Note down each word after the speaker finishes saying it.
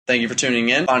Thank you for tuning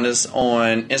in. Find us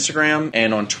on Instagram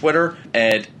and on Twitter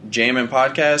at Jammin'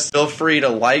 Podcast. Feel free to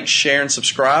like, share, and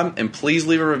subscribe. And please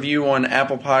leave a review on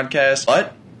Apple Podcasts.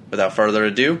 But without further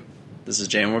ado, this is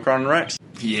Jammin' with Ron and Rex.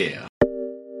 Yeah.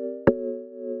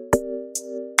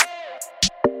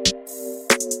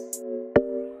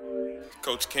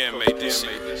 Coach Cam made this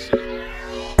shit.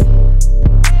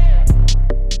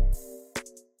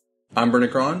 I'm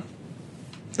Brendan Cron.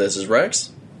 This is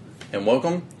Rex. And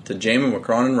welcome to Jammin' with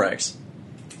Cron and Rex.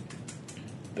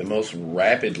 The most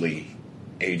rapidly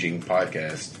aging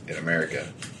podcast in America.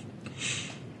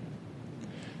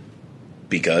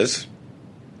 Because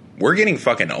we're getting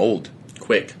fucking old.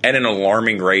 Quick. At an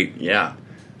alarming rate. Yeah.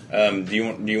 Do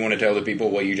you want to tell the people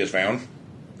what you just found?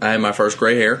 I have my first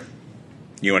gray hair.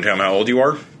 You want to tell them how old you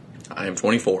are? I am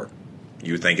 24.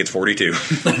 You would think it's 42.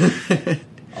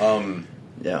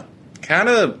 Yeah. Kind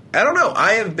of, I don't know.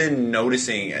 I have been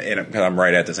noticing, because I'm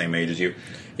right at the same age as you.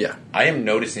 Yeah. I am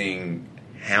noticing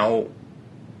how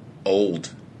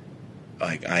old,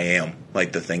 I am.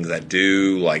 Like, the things I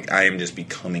do, I am just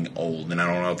becoming old. And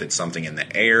I don't know if it's something in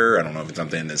the air. I don't know if it's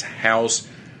something in this house.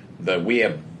 But we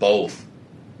have both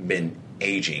been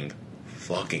aging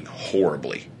fucking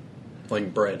horribly.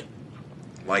 Like bread.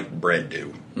 Like bread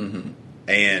do. Mm-hmm.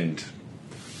 And,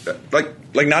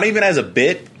 like not even as a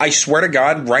bit, I swear to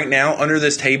God, right now, under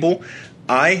this table,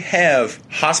 I have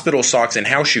hospital socks and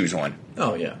house shoes on.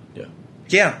 Oh, yeah, yeah.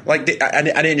 Yeah, I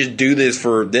didn't just do this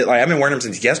for, I've been wearing them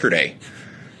since yesterday.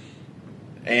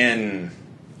 And,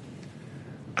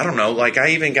 I don't know, I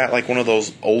even got, one of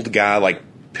those old guy,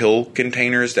 pill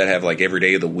containers that have, every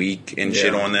day of the week and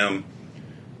shit on them.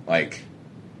 I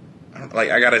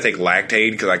gotta take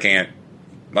Lactaid because I can't,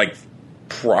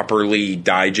 properly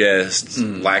digest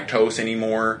lactose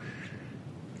anymore.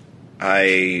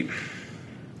 I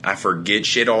forget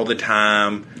shit all the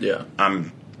time. Yeah.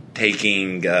 I'm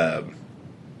taking, what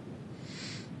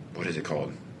is it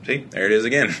called? See, there it is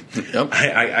again. Yep.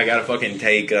 I gotta fucking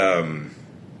take,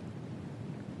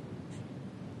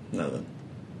 Nothing.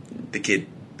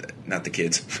 not the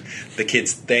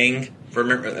kids thing.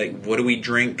 Remember, what do we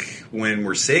drink when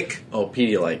we're sick? Oh,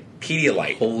 Pedialyte.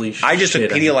 Pedialyte. Holy shit. I just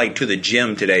took Pedialyte to the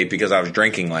gym today because I was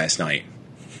drinking last night.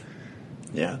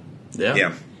 Yeah. Yeah.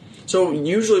 Yeah. So,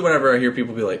 usually whenever I hear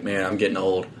people be like, man, I'm getting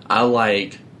old, I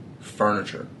like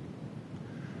furniture.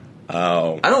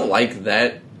 Oh. I don't like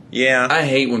that. Yeah. I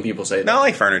hate when people say that. No, I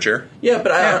like furniture. Yeah,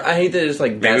 but I hate that it's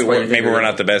Maybe we're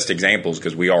not the best examples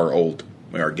because we are old.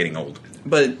 We are getting old.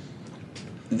 But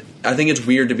I think it's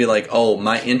weird to be like, oh,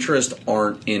 my interests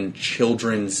aren't in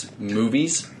children's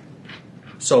movies,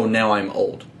 so now I'm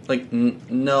old.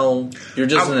 No, you're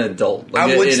just an adult.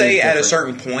 I would say at a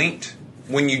certain point,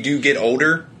 when you do get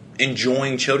older,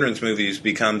 enjoying children's movies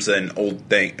becomes an old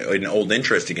thing, an old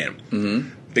interest again. Mm-hmm.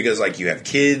 Because you have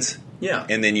kids, yeah,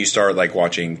 and then you start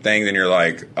watching things, and you're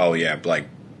like, oh yeah,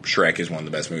 Shrek is one of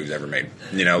the best movies ever made.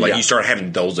 You start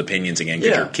having those opinions again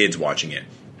because your kid's watching it.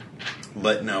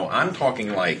 But no, I'm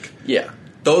talking yeah,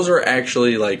 those are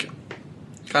actually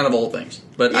kind of old things.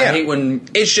 But I hate when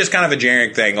it's just kind of a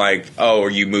generic thing. Oh, are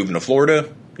you moving to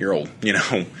Florida? You're old,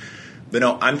 But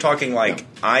no, I'm talking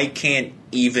I can't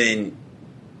even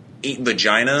eat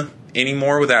vagina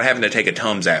anymore without having to take a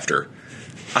Tums after.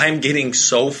 I'm getting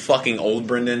so fucking old,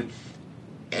 Brendan.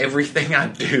 Everything I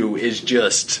do is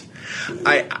just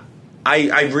I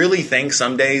really think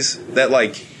some days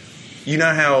that you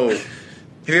know how.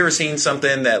 Have you ever seen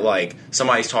something that,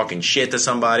 somebody's talking shit to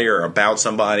somebody or about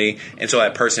somebody, and so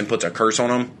that person puts a curse on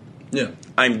them? Yeah.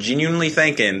 I'm genuinely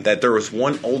thinking that there was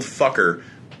one old fucker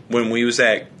when we was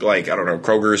at, I don't know,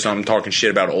 Kroger or something, talking shit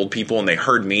about old people, and they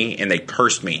heard me, and they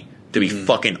cursed me to be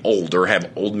fucking old or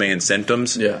have old man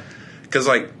symptoms. Yeah. Because,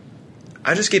 I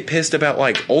just get pissed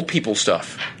about, old people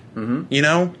stuff.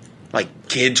 Mm-hmm.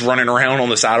 Kids running around on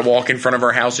the sidewalk in front of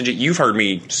our house and shit. You've heard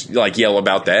me, yell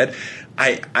about that.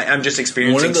 I'm just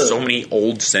experiencing so many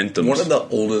old symptoms. One of the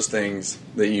oldest things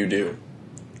that you do,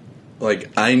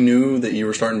 I knew that you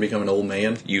were starting to become an old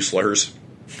man. You slurs.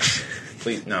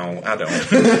 Please, no, I don't.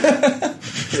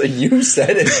 You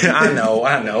said it. I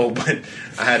know, but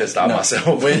I had to stop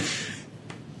myself.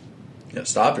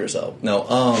 Stop yourself.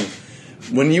 No,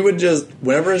 when you would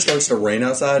whenever it starts to rain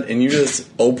outside and you just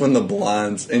open the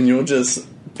blinds and you'll just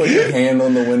put your hand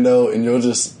on the window and you'll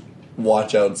just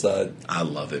watch outside. I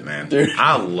love it, man. Dude,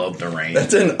 I love the rain.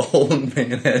 That's an old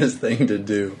man-ass thing to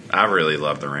do. I really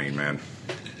love the rain, man.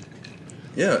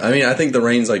 Yeah, I mean, I think the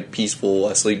rain's peaceful.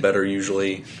 I sleep better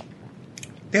usually.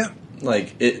 Yeah. I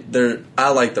like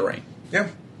the rain. Yeah.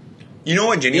 You know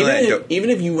what, genuinely? Even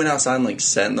if you went outside and like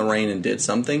sat in the rain and did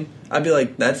something, I'd be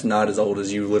like, that's not as old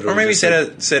as you literally. Or maybe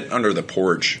just sit under the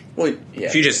porch. Well, yeah.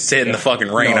 If you just sit in the fucking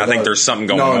rain, No, I think there's something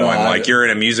going on. Like you're in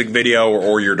a music video,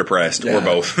 or you're depressed, or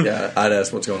both. Yeah, I'd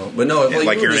ask what's going on. But no,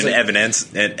 Like you're in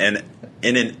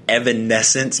an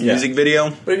Evanescence music video.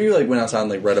 But if you like went outside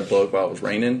and like read a book while it was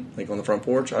raining, like on the front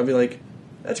porch, I'd be like,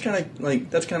 that's kind of That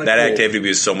cool. activity would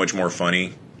be so much more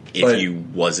funny if you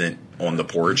wasn't on the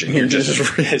porch and you're just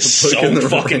so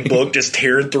fucking book, just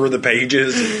tearing through the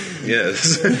pages.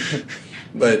 Yes.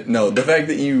 But no, the fact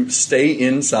that you stay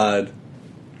inside,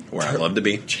 where I love to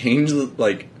be, change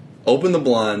open the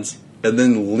blinds, and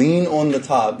then lean on the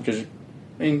top because,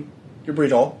 I mean, you're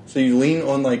pretty tall, so you lean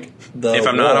on like the. If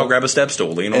I'm not, I'll grab a step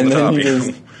stool, lean on the top. And then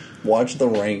you just watch the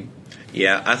rain.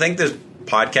 Yeah, I think this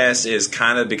podcast is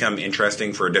kind of become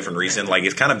interesting for a different reason. Like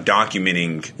it's kind of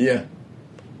documenting. Yeah.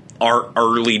 Our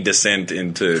early descent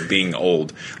into being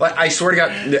old. Like I swear to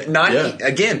God,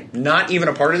 not even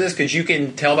a part of this because you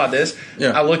can tell about this.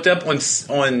 Yeah. I looked up this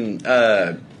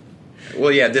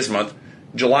month,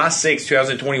 July 6,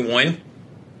 2021.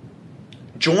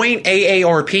 Join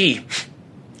AARP.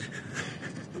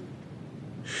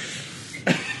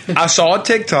 I saw a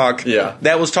TikTok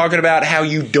that was talking about how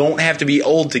you don't have to be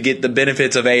old to get the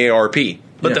benefits of AARP.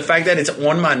 But the fact that it's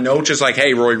on my notes is like,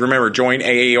 hey, Roy, remember, join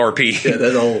AARP. Yeah,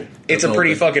 that's old. It's a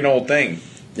pretty fucking old thing.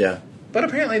 Yeah. But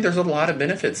apparently there's a lot of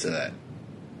benefits to that.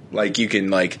 Like, you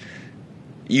can, like,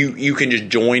 you can just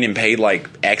join and pay, like,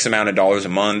 X amount of dollars a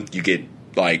month. You get,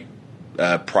 like,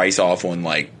 price off on,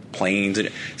 like, planes.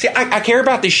 See, I care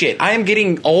about this shit. I am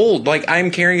getting old. Like, I'm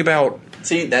caring about...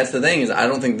 See, that's the thing, is I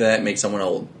don't think that makes someone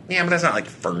old. Yeah, but that's not, like,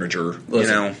 furniture, Listen, you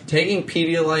know? Taking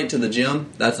Pedialyte to the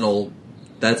gym, that's old.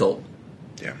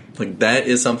 Yeah. Like, that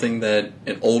is something that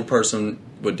an old person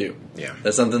would do. Yeah.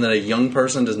 That's something that a young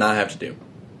person does not have to do.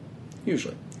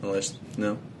 Usually. Unless,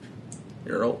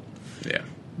 you're old. Yeah.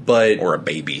 But or a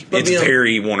baby. But It's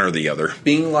very one or the other.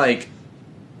 being, like,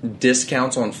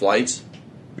 discounts on flights.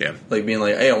 Yeah. Like, being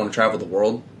like, hey, I want to travel the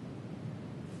world.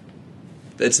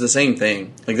 It's the same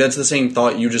thing. Like, that's the same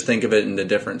thought. You just think of it in a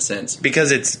different sense.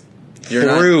 Because it's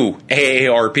through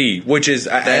AARP, which is...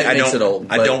 I makes it old.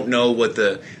 I don't know what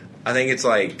the... I think it's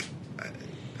like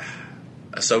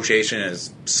association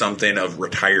is something of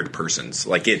retired persons.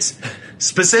 Like it's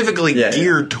specifically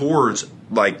geared towards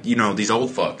like, these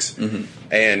old fucks. Mm-hmm.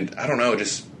 And I don't know,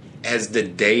 just as the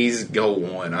days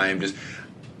go on, and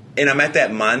I'm at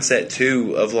that mindset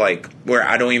too of like where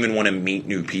I don't even want to meet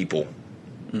new people.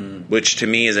 Which to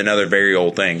me is another very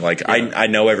old thing. Like I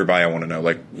know everybody I want to know.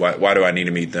 Like why do I need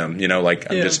to meet them? I'm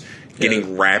just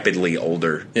getting rapidly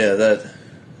older. Yeah,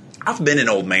 I've been an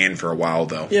old man for a while,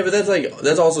 though. Yeah, but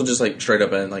that's also just like straight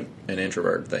up an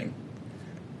introvert thing.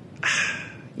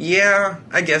 Yeah,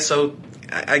 I guess so.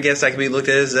 I guess that could be looked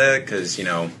at as that because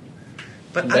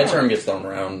but that term gets thrown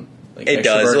around. Like, it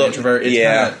does. Look, introvert. It's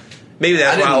kinda, maybe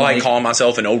that's why I like calling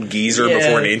myself an old geezer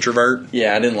before an introvert.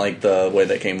 Yeah, I didn't like the way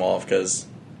that came off because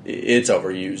it's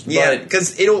overused. Yeah,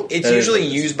 because it's usually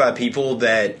used by people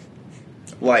that.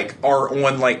 Like are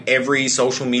on like every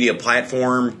social media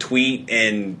platform, tweet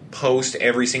and post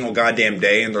every single goddamn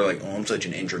day, and they're like, "Oh, I'm such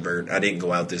an introvert. I didn't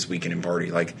go out this weekend and party."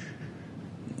 Like,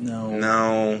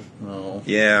 no,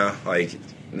 yeah, like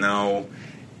no,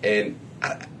 and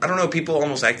I don't know. People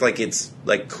almost act like it's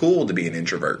like cool to be an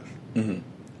introvert. Mm-hmm.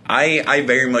 I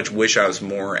very much wish I was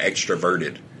more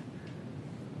extroverted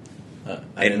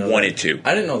and wanted to.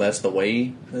 I didn't know that's the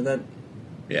way that.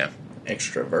 Yeah,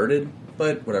 extroverted,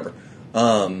 but whatever.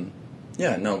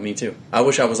 Yeah, no, me too. I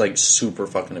wish I was like super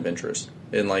fucking adventurous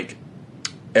and like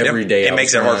every day. It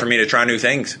makes it hard for me to try new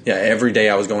things. Yeah, every day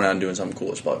I was going out and doing something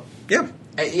cool as fuck. Yeah,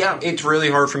 it's really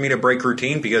hard for me to break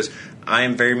routine because I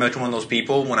am very much one of those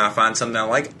people. When I find something I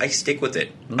like, I stick with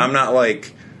it. Mm-hmm. I'm not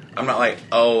like,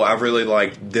 oh, I really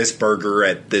like this burger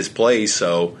at this place,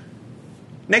 so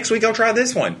next week I'll try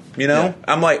this one. Yeah.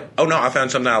 I'm like, oh no, I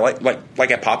found something I like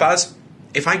at Popeyes.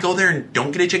 If I go there and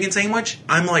don't get a chicken sandwich,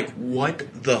 I'm like,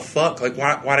 what the fuck? Like,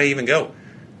 why'd I even go?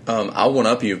 I'll one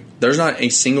up you. There's not a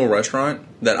single restaurant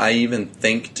that I even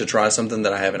think to try something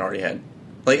that I haven't already had.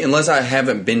 Like, unless I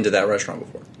haven't been to that restaurant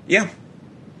before. Yeah.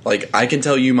 Like, I can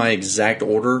tell you my exact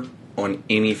order on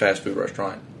any fast food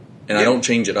restaurant. And I don't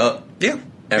change it up. Yeah,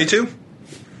 ever. Me too.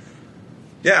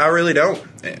 Yeah, I really don't.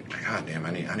 And, God damn,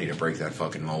 I need to break that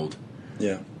fucking mold.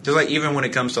 Yeah. Just like even when it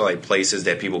comes to like places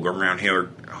that people go around here,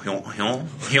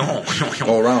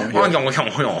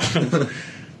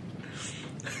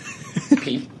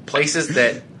 places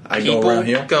that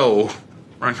people go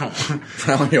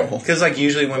because like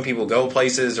usually when people go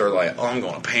places or like I'm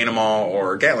going to Panama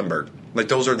or Gatlinburg, like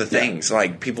those are the things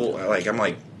like people like I'm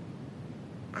like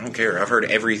I don't care. I've heard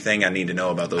everything I need to know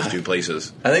about those two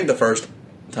places. I think the first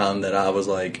time that I was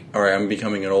like, all right, I'm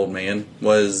becoming an old man,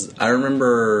 was I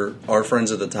remember our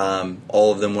friends at the time,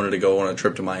 all of them wanted to go on a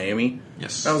trip to Miami.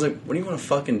 Yes. And I was like, what do you want to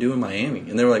fucking do in Miami?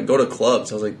 And they were like, go to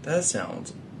clubs. I was like, that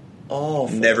sounds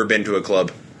awful. Never been to a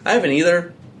club. I haven't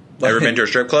either. Never been to a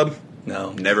strip club?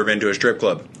 No. Never been to a strip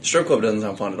club. Strip club doesn't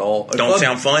sound fun at all. Don't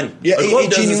sound fun. Yeah, A club it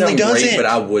doesn't genuinely sound great, doesn't. but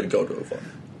I would go to a club.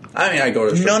 I mean, I go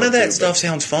to a strip None club of that too, stuff but-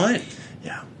 sounds fun.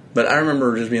 Yeah. But I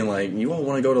remember just being like, you all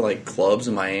want to go to like clubs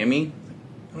in Miami?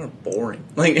 Kind of boring.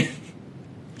 Like,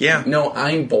 Yeah. no,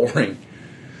 I'm boring.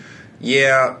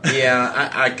 Yeah,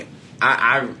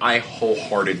 I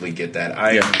wholeheartedly get that.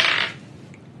 I'm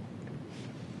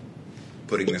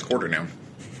putting this quarter down.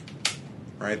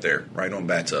 Right there. Right on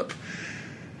bats up.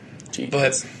 Cheating.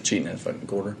 But- cheating that fucking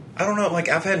quarter. I don't know, like,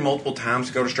 I've had multiple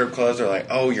times go to strip clubs. They're like,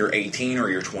 oh, you're 18 or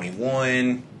you're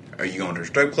 21. Are you going to a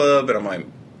strip club? And I'm like,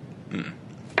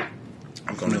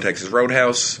 I'm going to Texas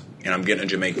Roadhouse, and I'm getting a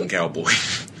Jamaican cowboy.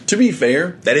 To be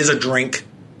fair, That is a drink.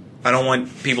 I don't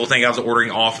want people to think I was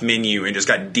ordering off menu and just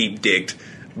got deep dicked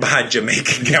by a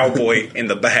Jamaican cowboy in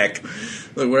the back.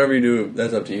 look, whatever you do,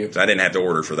 that's up to you. So I didn't have to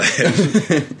order for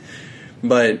that.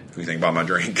 But What do you think about my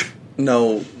drink?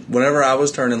 no, whenever I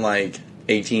was turning like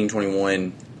 18,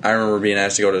 21, I remember being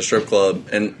asked to go to a strip club,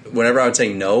 and whenever I would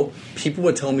say no, people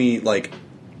would tell me like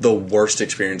the worst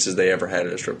experiences they ever had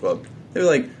at a strip club. They were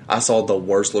like, I saw the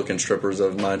worst looking strippers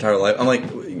of my entire life. I'm like,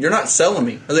 you're not selling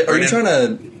me. I was like, are you trying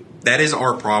to... That is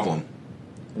our problem.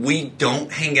 We don't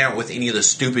hang out with any of the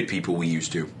stupid people we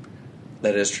used to.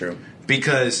 That is true.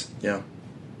 Because Yeah.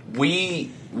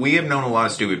 we have known a lot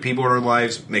of stupid people in our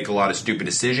lives, make a lot of stupid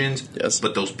decisions. Yes.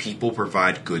 But those people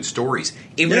provide good stories.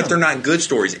 Even Yeah. if they're not good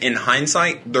stories, in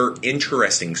hindsight, they're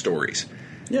interesting stories.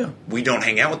 Yeah. We don't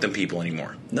hang out with them people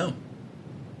anymore. No.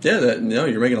 Yeah, no,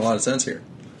 you're making a lot of sense here.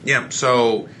 Yeah,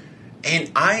 so,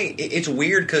 and it's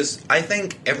weird because I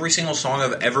think every single song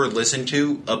I've ever listened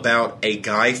to about a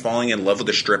guy falling in love with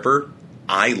a stripper,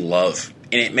 I love.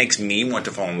 And it makes me want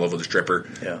to fall in love with a stripper.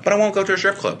 Yeah. But I won't go to a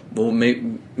strip club. Well,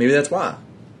 maybe that's why.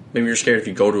 Maybe you're scared if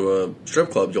you go to a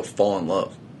strip club, you'll fall in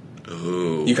love.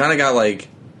 Ooh. You kind of got like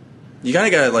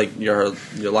your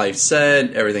life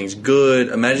set, everything's good.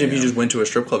 Imagine if you just went to a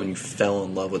strip club and you fell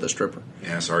in love with a stripper.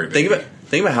 Yeah, sorry, Think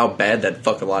baby. about how bad that'd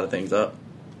fuck a lot of things up.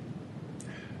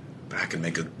 But I could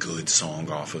make a good song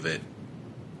off of it.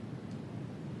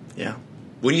 Yeah.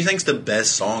 What do you think's the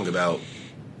best song about,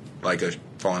 like, a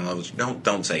falling in love with...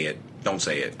 Don't say it. Don't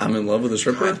say it. I'm in love with a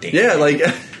stripper. God damn Yeah, it. like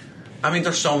I mean,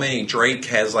 there's so many. Drake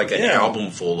has, like, an Yeah.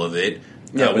 album full of it.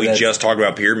 Yeah, but we that- just talked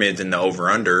about Pyramids and the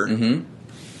Over-Under. Mm-hmm.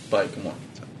 But come on.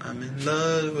 I'm in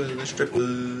love with the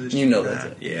strippers. You know that's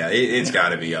it. Yeah, it's got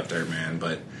to be up there, man.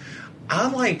 But I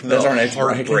like the That's our next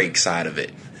bracket. heartbreak side of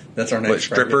it. That's our But next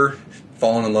stripper, bracket.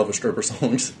 Falling in love with stripper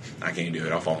songs. I can't do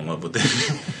it. I'll fall in love with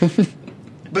it.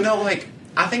 But no, like,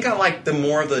 I think I like the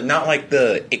more of the, not like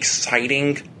the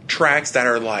exciting tracks that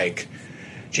are like,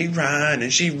 she riding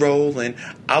and she rolling.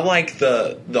 I like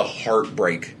the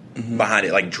heartbreak behind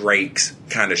it, like Drake's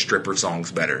kind of stripper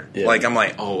songs better. Yeah. Like, I'm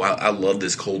like, oh, I love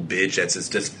this cold bitch that's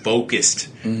just focused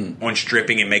on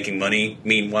stripping and making money.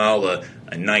 Meanwhile,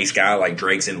 a nice guy like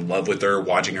Drake's in love with her,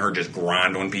 watching her just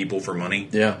grind on people for money.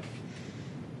 Yeah.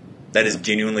 That is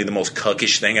genuinely the most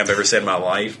cuckish thing I've ever said in my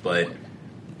life, but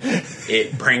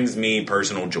it brings me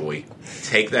personal joy.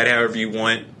 Take that however you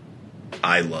want.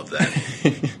 I love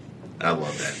that. I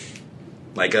love that.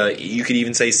 Like, you could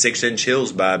even say 6 Inch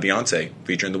Hills by Beyonce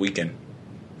featuring The Weeknd.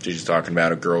 She's just talking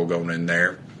about a girl going in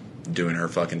there, doing her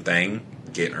fucking thing,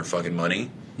 getting her fucking money,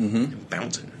 and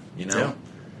bouncing, you know? Yeah.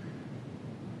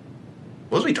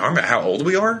 What was we talking about? How old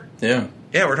we are? Yeah.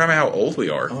 Yeah, we're talking about how old we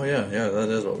are. Oh yeah, that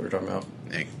is what we were talking about.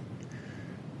 Dang.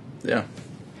 Yeah.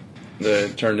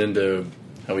 That turned into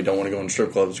how we don't want to go in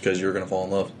strip clubs because you're going to fall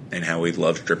in love. And how we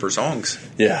love stripper songs.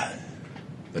 Yeah.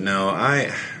 But no,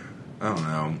 I don't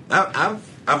know.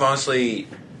 I've honestly,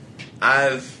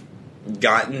 I've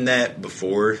gotten that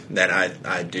before, that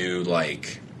I do,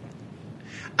 like,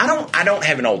 I don't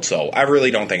have an old soul. I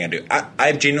really don't think I do.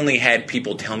 I've genuinely had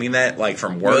people tell me that, like,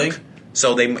 from work. Really?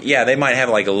 So they might have,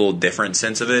 like, a little different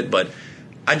sense of it, but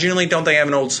I genuinely don't think I have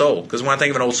an old soul. Because when I think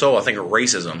of an old soul, I think of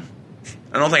racism.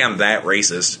 I don't think I'm that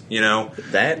racist, you know?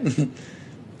 That?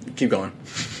 Keep going.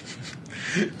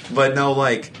 But no,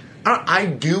 like, I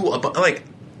do, like,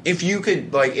 if you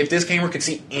could, like, if this gamer could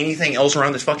see anything else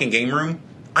around this fucking game room,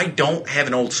 I don't have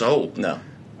an old soul. No.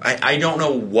 I don't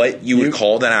know what you would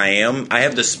call that I am. I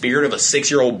have the spirit of a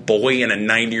 6-year-old boy and a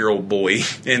 90-year-old boy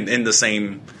in the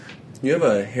same... You have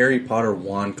a Harry Potter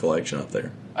wand collection up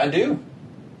there. I do.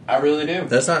 I really do.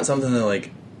 That's not something that, like,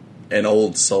 an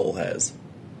old soul has.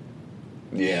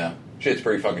 Yeah. Shit's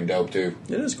pretty fucking dope, too.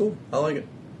 It is cool. I like it.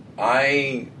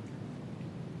 I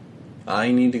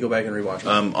need to go back and rewatch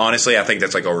it. honestly, I think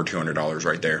that's like over $200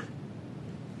 right there.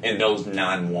 And those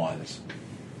 9-1s.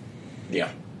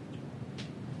 Yeah.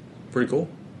 Pretty cool.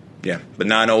 Yeah. But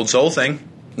not an old soul thing.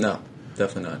 No,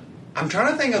 definitely not. I'm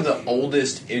trying to think of the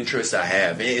oldest interest I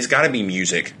have. It's got to be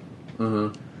music.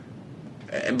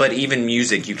 Mm-hmm. But even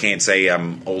music, you can't say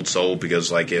I'm old soul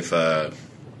because, like, if Lil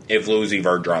Uzi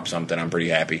Vert drops something, I'm pretty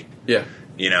happy. Yeah.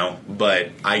 You know?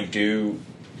 But I do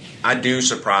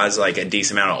surprise, like, a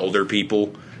decent amount of older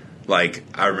people. Like,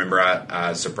 I remember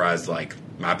I surprised, like,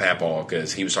 my papaw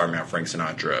because he was talking about Frank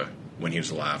Sinatra when he was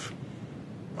alive.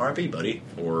 R.I.P., buddy.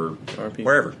 Or R.I.P.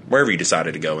 wherever you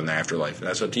decided to go in the afterlife.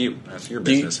 That's up to you. That's your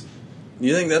business. Do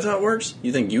you think that's how it works?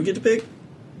 You think you get to pick?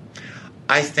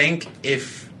 I think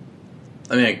if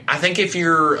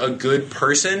you're a good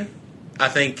person, I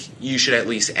think you should at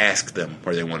least ask them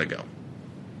where they want to go.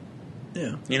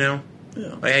 Yeah. You know?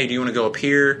 Yeah. Like, hey, do you want to go up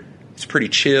here? It's pretty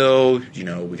chill. You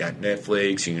know, we got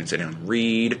Netflix. You can sit down and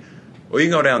read. Or you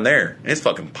can go down there. And it's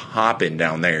fucking popping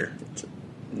down there. It's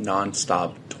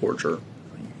non-stop torture.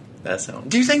 That sounds...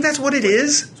 Do you think that's what it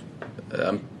is?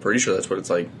 I'm pretty sure that's what it's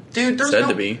like. Dude,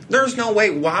 to be. There's no way.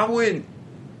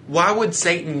 Why would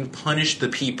Satan punish the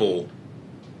people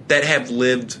that have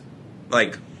lived,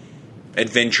 like,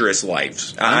 adventurous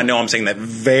lives? I know I'm saying that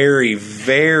very,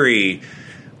 very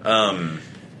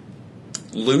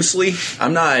loosely.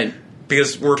 I'm not...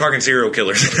 Because we're talking serial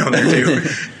killers down there, too.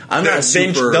 I'm not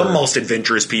super... The most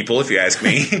adventurous people, if you ask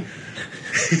me.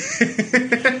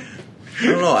 I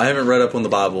don't know. I haven't read up on the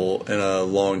Bible in a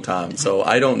long time, so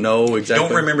I don't know exactly.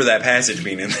 Don't remember that passage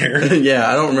being in there. Yeah,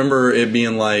 I don't remember it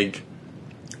being like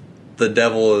the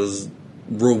devil is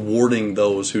rewarding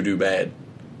those who do bad.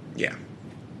 Yeah.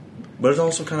 But it's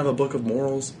also kind of a book of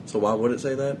morals, so why would it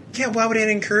say that? Yeah, why would it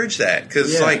encourage that?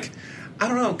 Because, like, I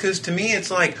don't know, because to me it's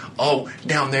like, oh,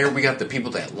 down there we got the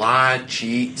people that lie,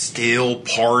 cheat, steal,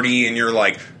 party, and you're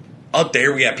like, up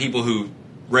there we got people who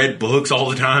read books all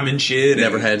the time and shit.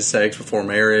 Never had sex before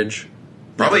marriage.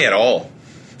 Probably at all.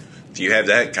 If you have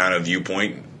that kind of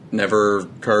viewpoint. Never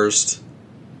cursed.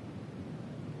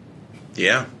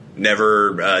 Yeah.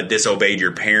 Never disobeyed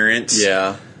your parents.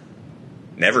 Yeah.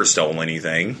 Never stole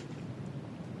anything.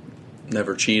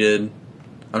 Never cheated.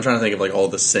 I'm trying to think of like all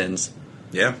the sins.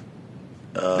 Yeah.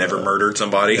 Never murdered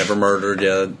somebody. Never murdered,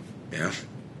 yeah. Yeah.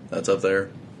 That's up there.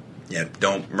 Yeah,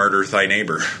 don't murder thy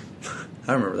neighbor.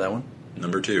 I remember that one.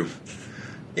 Number 2.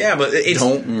 Yeah, but it's,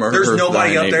 don't murder there's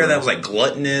nobody thy up there neighbor. that was like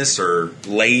gluttonous or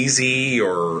lazy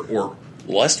or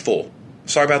lustful.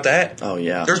 Sorry about that. Oh,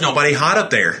 yeah. There's nobody hot up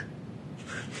there.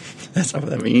 That's not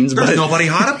what that means. There's nobody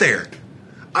hot up there.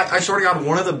 I swear to God,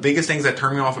 one of the biggest things that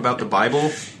turned me off about the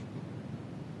Bible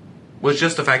was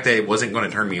just the fact that it wasn't going to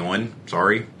turn me on.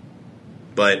 Sorry.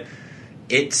 But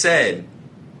it said,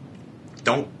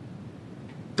 don't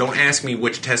ask me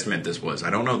which testament this was. I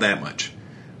don't know that much.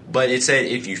 But it said,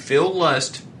 if you feel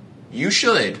lust, you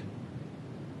should.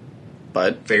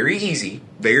 But very easy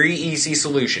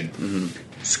solution.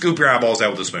 Mm-hmm. Scoop your eyeballs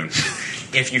out with a spoon.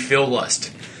 If you feel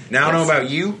lust. Now, I don't know about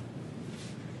you.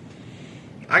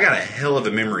 I got a hell of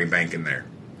a memory bank in there.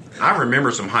 I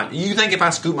remember some hot... You think if I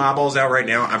scoop my eyeballs out right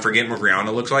now, I'm forgetting what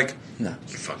Rihanna looks like? No.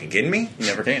 You fucking kidding me? You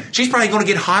never can. She's probably going to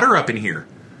get hotter up in here.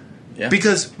 Yeah.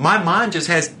 Because my mind just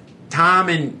has time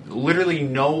and literally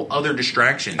no other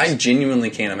distractions. I genuinely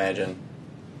can't imagine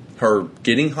her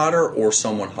getting hotter or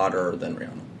someone hotter than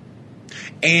Rihanna.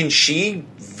 And she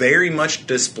very much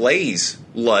displays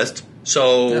lust.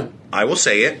 So Yeah. I will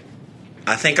say it.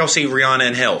 I think I'll see Rihanna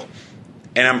in hell.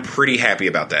 And I'm pretty happy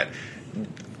about that.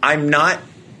 I'm not,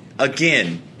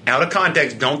 again, out of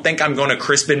context, don't think I'm going to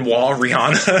Chris Benoit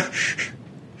Rihanna.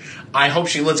 I hope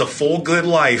she lives a full, good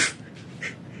life.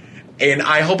 And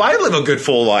I hope I live a good,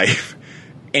 full life.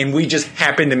 And we just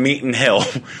happen to meet in hell.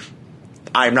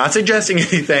 I'm not suggesting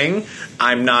anything.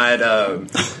 I'm not...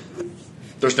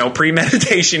 there's no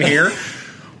premeditation here.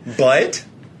 But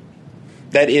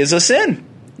that is a sin.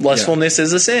 Lustfulness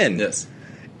is a sin. Yes.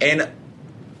 And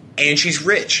she's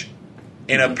rich.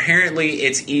 And apparently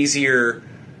it's easier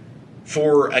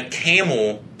for a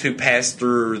camel to pass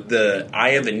through the eye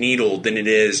of a needle than it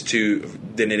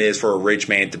is for a rich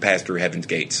man to pass through heaven's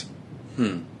gates.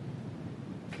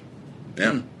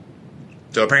 Yeah.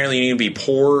 So apparently you need to be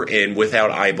poor and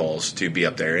without eyeballs to be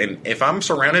up there. And if I'm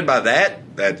surrounded by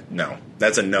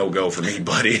that's a no-go for me,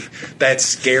 buddy. That's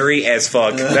scary as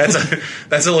fuck.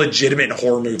 That's a legitimate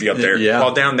horror movie up there. Yeah.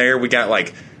 While down there we got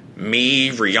like me,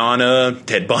 Rihanna,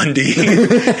 Ted Bundy.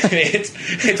 it's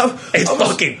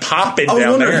fucking popping down there.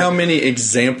 I wonder how many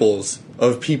examples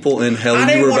of people in hell I you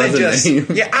didn't were want about to to just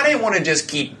name. I didn't want to just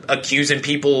keep accusing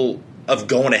people of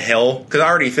going to hell because I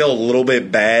already feel a little bit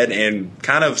bad and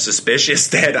kind of suspicious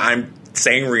that I'm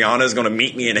saying Rihanna's going to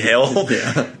meet me in hell.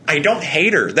 Yeah. I don't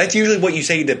hate her. That's usually what you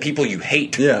say to people you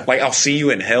hate. Yeah. Like, I'll see you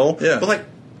in hell. Yeah. But like,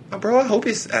 oh, bro, I hope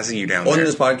I see you down On there.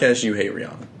 this podcast, you hate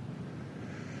Rihanna.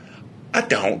 I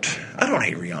don't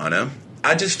hate Rihanna.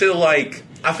 I just feel like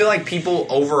people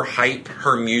overhype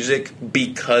her music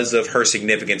because of her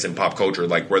significance in pop culture.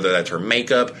 Like whether that's her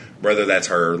makeup, whether that's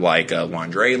her like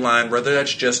lingerie line, whether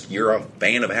that's just you're a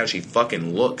fan of how she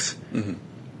fucking looks. Mm-hmm.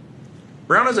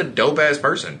 Rihanna's a dope ass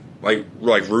person. Like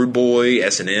Rude Boy,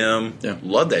 S&M. Yeah.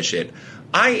 Love that shit.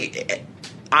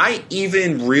 I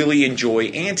even really enjoy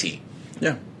Auntie,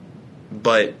 Yeah.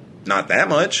 but not that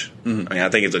much. Mm-hmm. I mean, I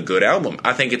think it's a good album.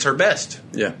 I think it's her best.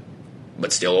 Yeah.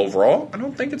 But still, overall, I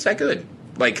don't think it's that good.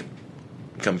 Like,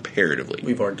 comparatively.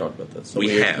 We've already talked about this. So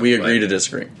We have, We agree but- to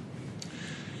disagree.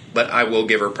 But I will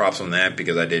give her props on that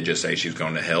because I did just say she's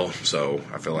going to hell. So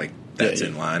I feel like that's Yeah,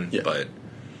 in line. yeah. But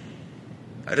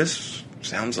that just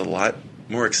sounds a lot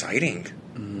more exciting.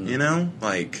 Mm-hmm. You know?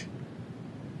 Like,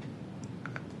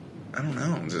 I don't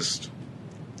know. Just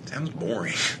sounds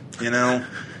boring. You know?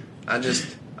 I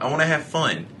want to have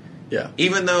fun. Yeah.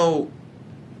 Even though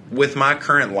with my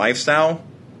current lifestyle,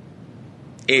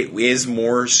 it is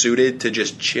more suited to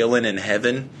just chilling in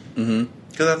heaven. Mm-hmm.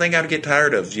 Because I think I'd get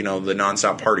tired of, the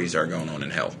nonstop parties that are going on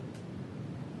in hell.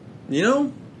 You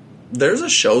know, there's a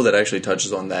show that actually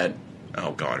touches on that.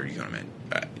 Oh, God, are you going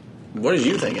to... What are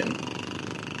you thinking?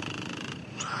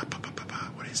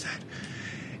 What is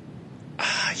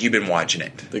that? You've been watching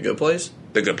it. The Good Place?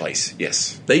 The Good Place,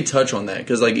 yes. They touch on that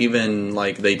because, like, even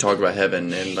like they talk about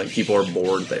heaven and like people are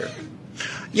bored there.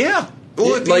 Yeah.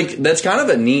 Well, That's kind of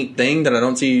a neat thing that I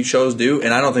don't see shows do,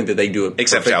 and I don't think that they do it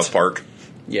except perfect. South Park.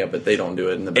 Yeah, but they don't do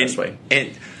it in the best way.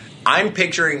 And I'm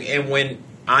picturing, and when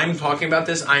I'm talking about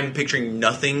this, I'm picturing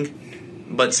nothing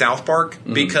but South Park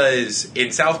because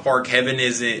in South Park, heaven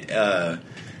isn't.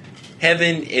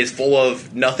 Heaven is full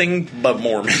of nothing but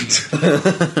Mormons.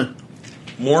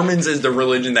 Mormons is the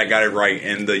religion that got it right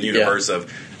in the universe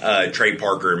of Trey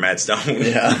Parker and Matt Stone.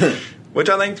 Yeah. Which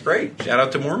I think is great. Shout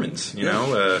out to Mormons.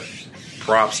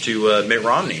 Props to Mitt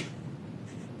Romney.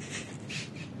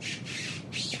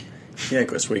 Yeah,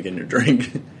 quit squeaking your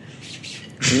drink.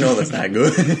 You know that's not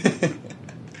good.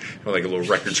 Or like a little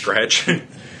record scratch. You're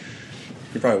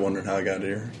probably wondering how I got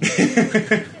here.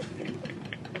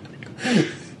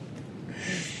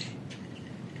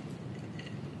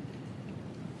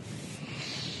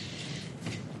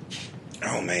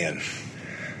 Oh man.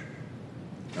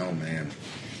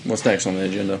 What's next on the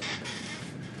agenda?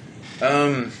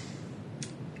 I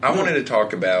wanted to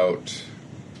talk about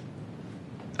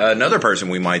another person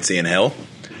we might see in hell.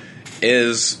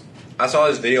 I saw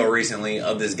this video recently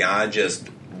of this guy just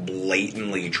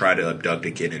blatantly try to abduct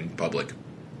a kid in public.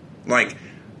 Like,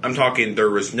 I'm talking, there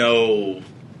was no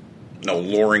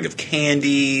luring of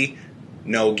candy,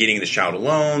 no getting the child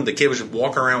alone. The kid was just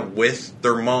walking around with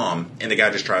their mom, and the guy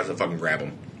just tries to fucking grab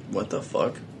him. What the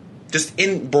fuck? Just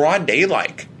in broad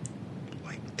daylight.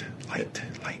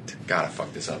 Light. God, I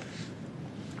fucked this up.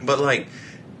 But, like,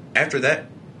 after that...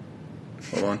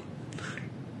 Hold on.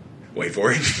 Wait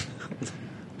for it.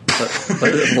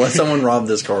 Let someone rob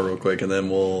this car real quick, and then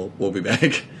we'll be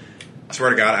back. I swear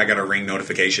to God, I got a Ring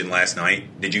notification last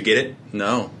night. Did you get it?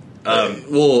 No.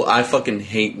 Well, I fucking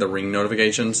hate the Ring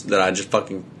notifications that I just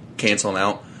fucking cancel them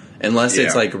out. Unless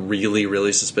it's, like, really,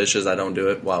 really suspicious, I don't do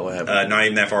it. Why would I have Not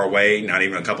even that far away, not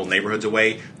even a couple neighborhoods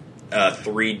away.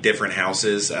 3 different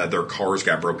houses, their cars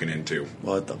got broken into.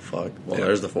 What the fuck? Well, Yeah.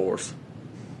 there's the fourth.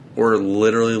 We're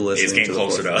literally listening It's getting to the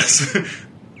closer to fourth.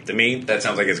 us. To me, that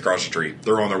sounds like it's across the street.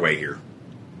 They're on their way here.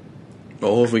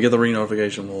 Well, if we get the Ring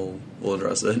notification, we'll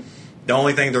address it. The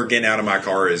only thing they're getting out of my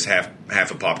car is half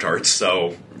of Pop-Tarts,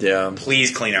 so Yeah.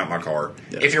 please clean out my car.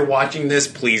 Yeah. If you're watching this,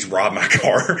 please rob my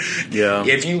car. Yeah.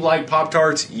 If you like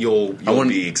Pop-Tarts, you'll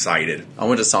be excited. I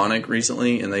went to Sonic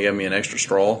recently, and they gave me an extra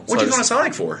straw. What'd you go to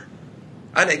Sonic for?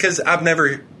 Because I've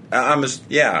never... I don't go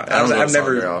to I've Sonic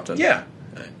never... very often. Yeah.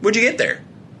 What'd you get there?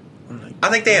 I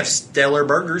think they have stellar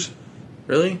burgers.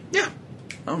 Really? Yeah.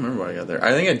 I don't remember what I got there.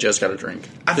 I think I just got a drink.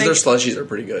 I Because think- their slushies are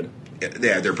pretty good.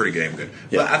 Yeah, they're pretty damn good.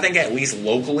 Yeah. But I think at least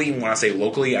locally, when I say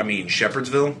locally, I mean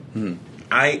Shepherdsville, Hmm.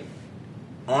 I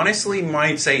honestly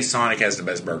might say Sonic has the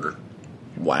best burger.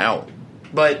 Wow.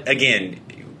 But again,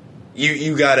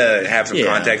 you gotta have some Yeah.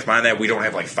 context behind that. We don't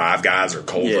have like Five Guys or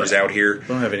Culver's Yeah. out here. We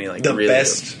don't have any, like, the really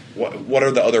best. What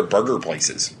are the other burger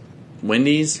places?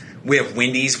 Wendy's? We have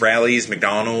Wendy's, Rally's,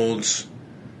 McDonald's.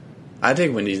 I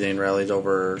take Wendy's and Rallies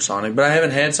over Sonic, but I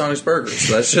haven't had Sonic's burgers,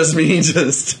 so that's just me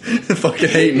just fucking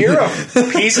hating. You're a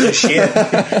piece of shit.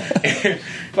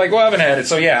 Like, well, I haven't had it,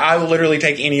 so yeah, I will literally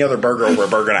take any other burger over a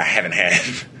burger I haven't had.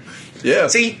 Yeah.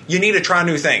 See, you need to try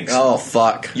new things. Oh,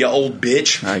 fuck. You old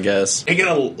bitch. I guess. Speaking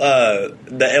of the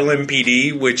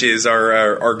LMPD, which is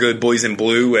our good boys in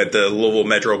blue at the Louisville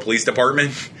Metro Police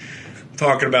Department,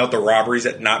 talking about the robberies,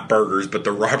 not burgers, but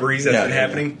the robberies that's been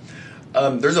happening.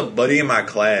 There's a buddy in my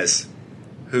class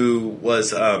who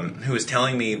was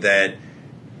telling me that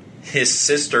his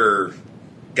sister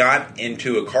got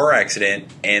into a car accident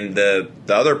and the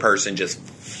other person just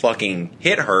fucking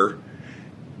hit her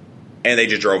and they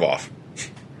just drove off.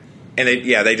 And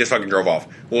they just fucking drove off.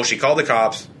 Well, she called the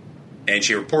cops and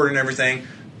she reported everything.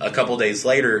 A couple days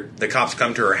later, the cops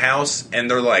come to her house and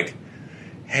they're like,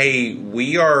 "Hey,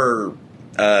 we are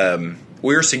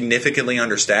significantly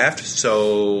understaffed,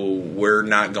 so we're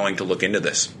not going to look into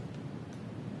this."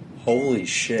 Holy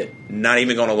shit. Not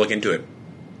even going to look into it.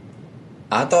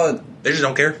 I thought... They just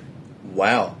don't care.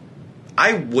 Wow.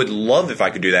 I would love if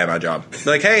I could do that in my job.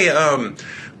 Like, hey,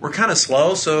 we're kind of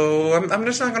slow, so I'm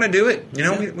just not going to do it. You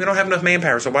know, we don't have enough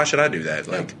manpower, so why should I do that?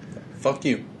 Like, fuck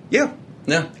you. Yeah.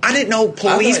 Yeah. I didn't know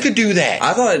police could do that.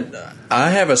 I thought...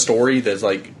 I have a story that's,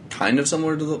 like, kind of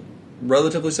similar to the...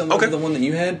 Relatively similar to the one that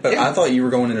you had, but I thought you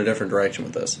were going in a different direction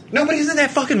with this. No, but isn't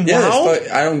that fucking Yeah, wild?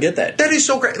 I don't get that. That is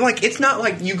so great. Like, it's not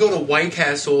like you go to White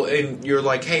Castle and you're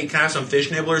like, "Hey, can I have some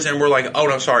fish nibblers?" And we're like, "Oh,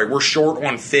 no, sorry, we're short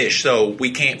on fish, so we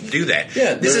can't do that."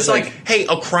 Yeah, this is like, "Hey,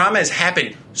 a crime has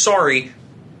happened. Sorry,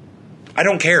 I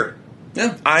don't care."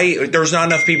 Yeah, there's not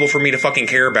enough people for me to fucking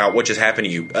care about what just happened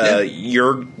to you.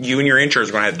 You and your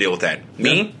insurance are going to have to deal with that.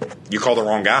 Me, you called the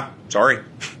wrong guy. Sorry.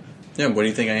 Yeah, what do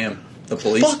you think I am? The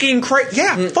police? Fucking crazy.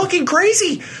 Yeah, fucking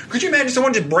crazy. Could you imagine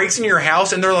someone just breaks into your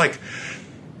house and they're like,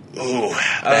 "Oh,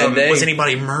 was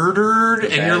anybody murdered?"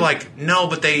 And you're like, "No,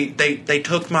 but they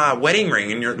took my wedding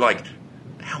ring." And you're like,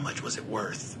 "How much was it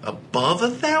worth? Above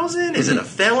 $1,000? Is it a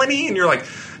felony?" And you're like,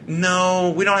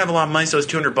 "No, we don't have a lot of money, so it's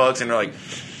 $200." And they're like,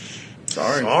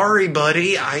 "Sorry,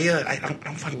 buddy. I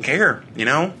don't fucking care. You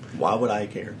know? Why would I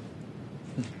care?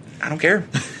 I don't care."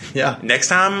 Yeah. Next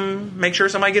time, make sure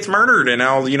somebody gets murdered, and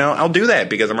I'll do that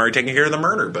because I'm already taking care of the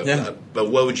murder. But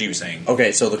but what would you say?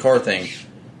 Okay, so the car thing.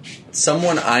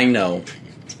 Someone I know,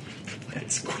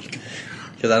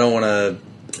 because I don't want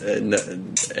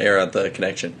to air out the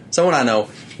connection. Someone I know,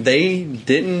 they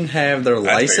didn't have their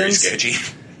license. Very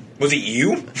sketchy. Was it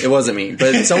you? It wasn't me,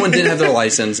 but someone didn't have their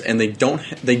license, and they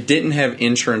didn't have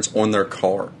insurance on their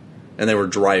car, and they were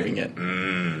driving it.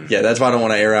 Yeah, that's why I don't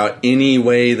want to air out any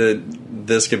way that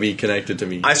this could be connected to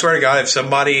me. I swear to God, if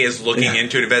somebody is looking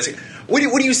into an investigation, what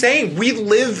are you saying? We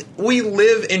live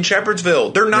in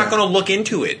Shepherdsville. They're not going to look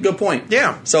into it. Good point.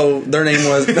 Yeah. So their name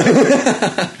was,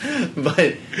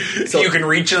 but so you can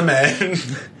reach them and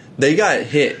they got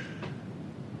hit.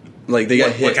 Like they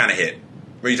got hit. What kind of hit?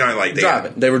 Were you talking like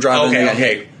driving? They were driving. Okay. And they got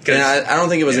hit. And I don't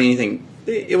think it was anything.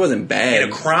 It wasn't bad. In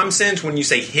a crime sense, when you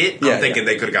say hit, I'm thinking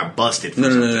they could have got busted. For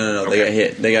no. Okay. They got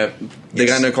hit. They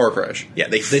got in a car crash. Yeah,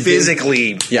 they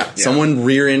physically. Someone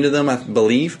rear-ended them, I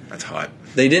believe. That's hot.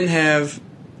 They didn't have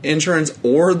insurance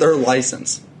or their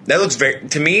license. That looks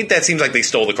to me. That seems like they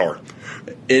stole the car.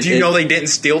 Do you know they didn't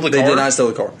steal the car? They did not steal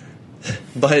the car.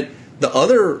 But the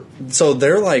other, so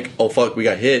they're like, "Oh fuck, we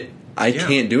got hit. I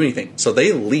can't do anything." So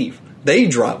they leave. They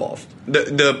drive off.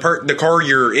 The car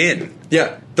you're in.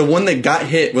 Yeah, the one that got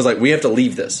hit was like, "We have to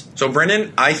leave this." So,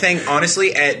 Brendan, I think,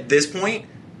 honestly, at this point,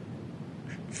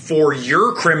 for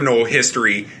your criminal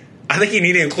history, I think you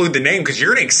need to include the name because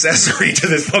you're an accessory to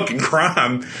this fucking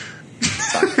crime.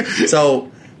 So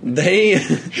they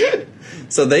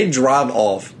drive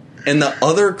off, and the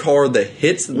other car that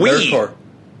hits their car...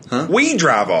 Huh? We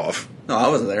drive off. No, I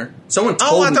wasn't there. Someone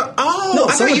told me... I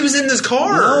thought he was in this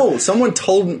car. No, someone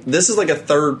told me... This is like a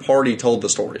third party told the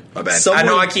story. My bad. I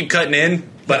know I keep cutting in,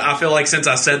 but I feel like since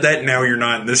I said that, now you're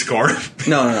not in this car.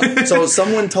 No. So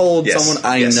someone told someone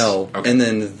I know, and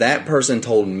then that person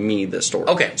told me this story.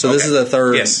 Okay. So this is a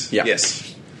third... Yes. Yeah.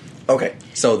 Yes. Okay.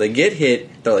 So they get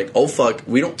hit. They're like, "Oh, fuck.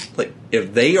 We don't... Like,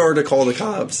 if they are to call the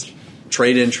cops,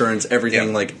 trade insurance,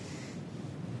 everything, like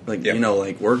you know,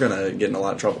 like, we're going to get in a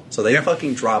lot of trouble." So they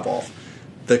fucking drive off.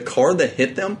 The car that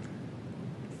hit them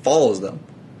follows them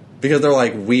because they're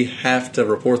like, "We have to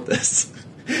report this."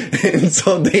 And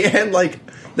so they had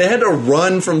to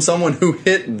run from someone who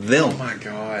hit them. Oh my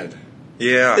God.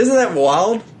 Yeah. Isn't that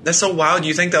wild? That's so wild.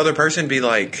 You think the other person be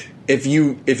like, if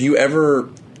you ever,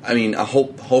 I mean, I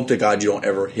hope to God you don't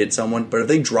ever hit someone, but if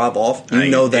they drive off, you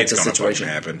know that's a situation.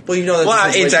 Happen. Well, you know that's a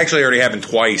situation. It's actually already happened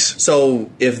twice. So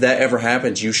if that ever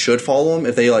happens, you should follow them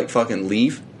if they like fucking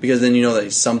leave. because then you know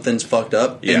that something's fucked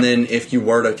up. Yeah. And then if you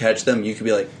were to catch them, you could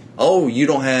be like, oh, you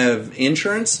don't have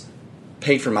insurance?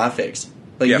 Pay for my fix.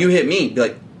 Like, Yeah. you hit me, be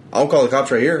like, I'll call the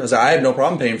cops right here. I was like, I have no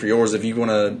problem paying for yours if you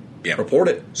want to report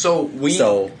it. So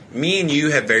me and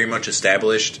you have very much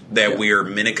established that we are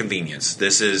men of convenience.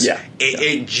 This is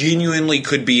it genuinely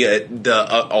could be the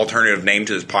alternative name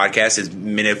to this podcast is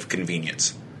Men of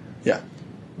Convenience. Yeah.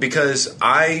 Because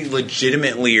I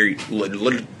legitimately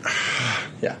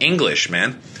English,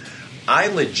 man. I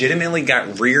legitimately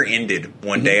got rear-ended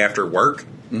one day after work,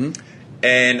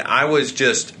 and I was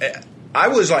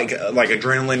like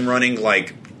adrenaline running.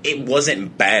 Like, it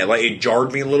wasn't bad. Like, it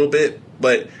jarred me a little bit,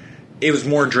 but it was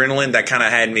more adrenaline that kind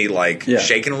of had me like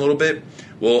shaking a little bit.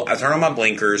 Well, I turn on my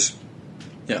blinkers.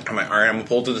 Yeah. I'm like, all right, I'm gonna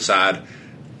pull to the side.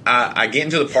 I get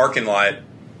into the parking lot,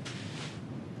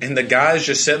 and the guy's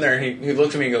just sitting there, and he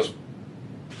looks at me and goes,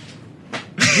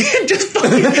 he just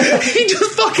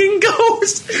fucking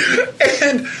goes.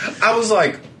 And I was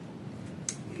like,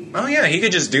 oh yeah, he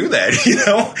could just do that, you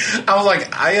know? I was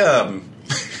like,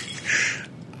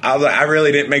 I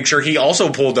really didn't make sure he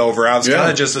also pulled over. I was kind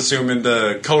of just assuming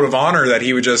the code of honor that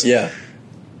he would just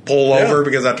pull over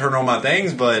because I turned on my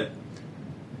things, but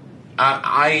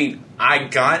I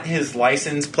got his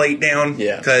license plate down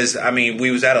because I mean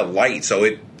we was at a light, so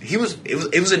it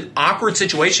was an awkward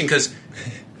situation because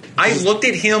I looked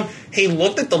at him, he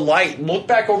looked at the light, looked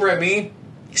back over at me,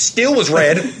 still was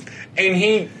red, and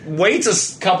he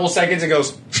waits a couple seconds and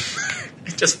goes,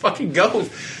 it just fucking goes,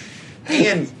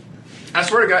 and I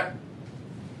swear to God,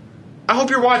 I hope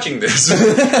you're watching this.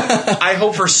 I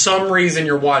hope for some reason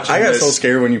you're watching this. I got so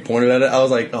scared when you pointed at it. I was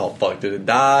like, oh, fuck, did it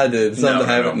die? Did something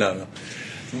happen? No.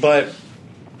 But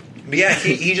yeah,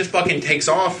 he just fucking takes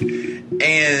off.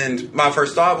 And my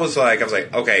first thought was like, I was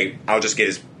like, okay, I'll just get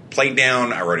his plate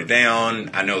down. I wrote it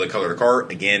down. I know the color of the car.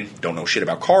 Again, don't know shit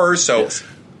about cars. So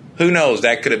who knows?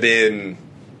 That could have been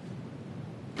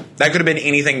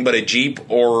anything but a Jeep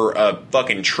or a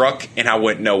fucking truck, and I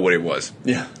wouldn't know what it was.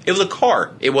 Yeah. It was a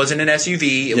car. It wasn't an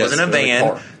SUV. It wasn't a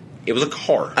van. It was a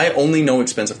car. I only know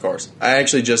expensive cars. I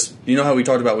actually just, you know how we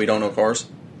talked about we don't know cars?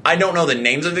 I don't know the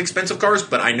names of expensive cars,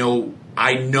 but I know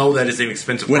that it's an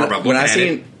expensive car by looking at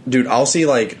it. Dude, I'll see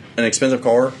like an expensive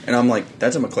car, and I'm like,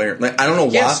 that's a McLaren. Like, I don't know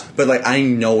why, but like I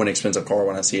know an expensive car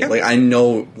when I see it. Like, I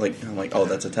know, like, I'm like, oh,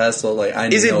 that's a Tesla. Like, I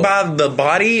know. Is it by the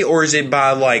body or is it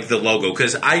by like the logo?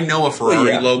 Because I know a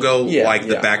Ferrari logo like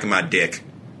the back of my dick.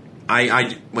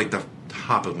 I like the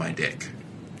top of my dick.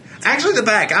 Actually, the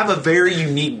back. I have a very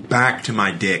unique back to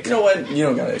my dick. You know what? You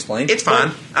don't gotta explain. It's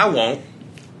fine. I won't.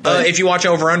 If you watch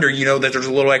Over Under, you know that there's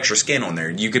a little extra skin on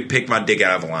there. You could pick my dick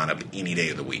out of a lineup any day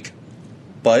of the week.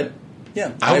 But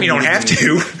yeah, I hope you don't have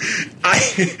to.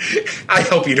 I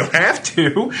hope you don't have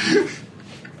to.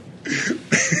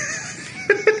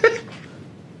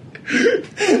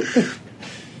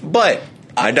 But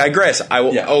I digress. I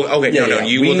will. Oh, okay. No.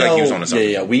 You look like you was on something.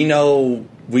 Yeah. We know.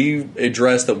 We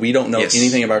addressed that we don't know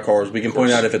anything about cars. We can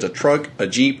point out if it's a truck, a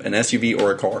Jeep, an SUV,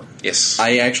 or a car. Yes.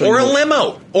 I actually or a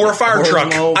limo or a fire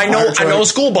truck. I know a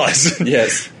school bus.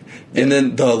 Yes. And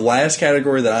then the last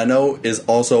category that I know is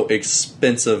also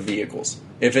expensive vehicles.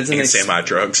 If it's an semi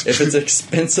trucks. If it's an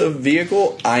expensive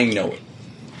vehicle, I know it.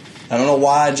 I don't know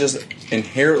why I just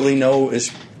inherently know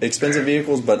expensive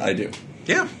vehicles, but I do.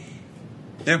 Yeah.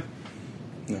 Yeah.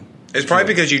 No. It's probably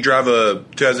because you drive a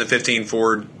 2015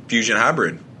 Ford Fusion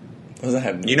Hybrid. What does that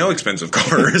have? You know expensive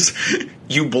cars.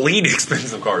 You bleed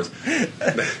expensive cars.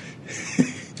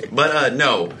 But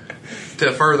no.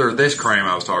 To further this crime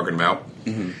I was talking about.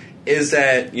 Mm-hmm. Is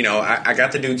that, you know, I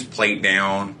got the dude's plate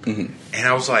down, and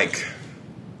I was like,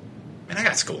 man, I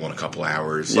got school in a couple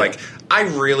hours. Yeah. Like, I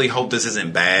really hope this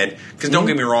isn't bad. Because don't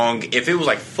get me wrong, if it was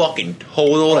like fucking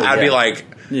totaled, I'd be like,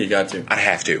 you got to. I'd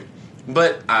have to.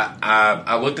 But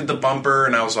I looked at the bumper,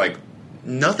 and I was like,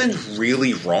 nothing's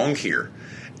really wrong here.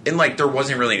 And like, there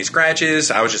wasn't really any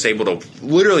scratches. I was just able to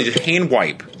literally just hand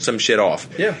wipe some shit off.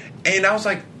 Yeah. And I was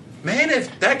like, man,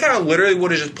 if that guy literally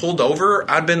would have just pulled over,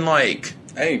 I'd been like,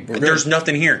 hey, there's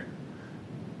nothing here.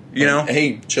 You know?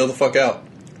 Hey, chill the fuck out.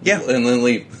 Yeah. And then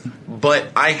leave. But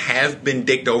I have been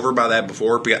dicked over by that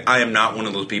before because I am not one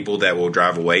of those people that will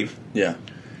drive away. Yeah.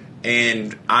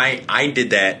 And I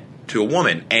did that to a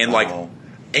woman. And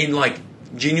like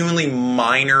genuinely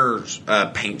minor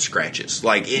paint scratches.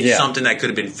 Like it's something that could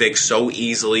have been fixed so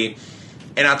easily.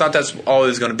 And I thought that's all it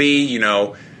was going to be, you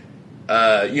know.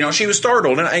 She was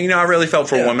startled, and I really felt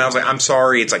for a woman. I was like, "I'm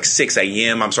sorry, it's like 6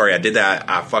 a.m. I'm sorry I did that.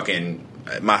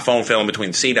 My phone fell in between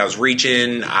the seat. I was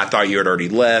reaching. I thought you had already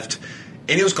left,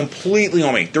 and it was completely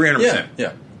on me, 300%.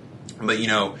 Yeah. But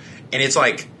and it's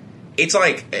like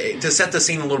to set the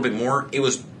scene a little bit more. It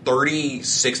was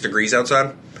 36 degrees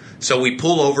outside. So we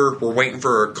pull over. We're waiting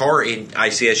for a car, and I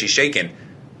see as she's shaking.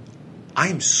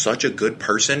 I'm such a good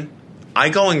person. I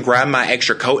go and grab my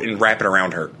extra coat and wrap it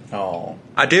around her. Oh.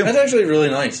 I do. That's actually really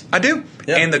nice. I do.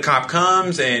 Yeah. And the cop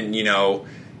comes, and,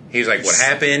 he's like, what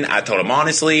happened? I told him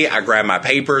honestly. I grabbed my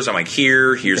papers. I'm like,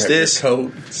 here's Grab this. your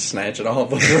coat, snatch it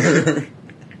off of her.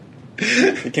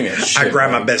 Give me a shit, I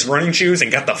grabbed my man. best running shoes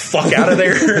and got the fuck out of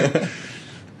there.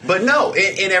 But no,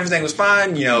 and everything was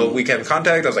fine. We kept in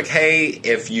contact. I was like, hey,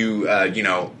 if you,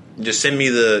 just send me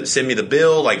the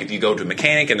bill. Like, if you go to a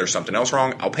mechanic and there's something else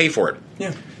wrong, I'll pay for it.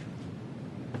 Yeah.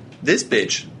 This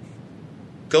bitch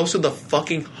goes to the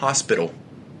fucking hospital.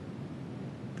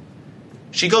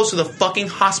 She goes to the fucking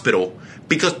hospital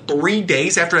because 3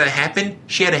 days after that happened,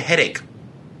 she had a headache.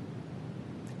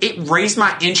 It raised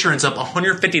my insurance up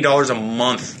 $150 a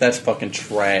month. That's fucking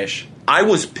trash. I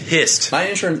was pissed. My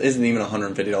insurance isn't even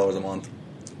 $150 a month.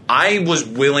 I was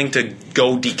willing to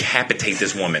go decapitate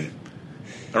this woman.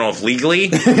 I don't know if legally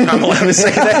I'm allowed to say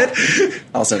that.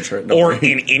 I'll censor it. Don't Or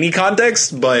worry. in any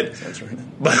context, but Censor it.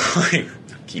 like,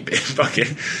 keep it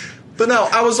fucking. But no,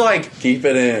 I was like, Keep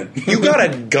it in. you got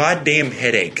a goddamn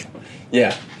headache.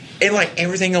 Yeah. And like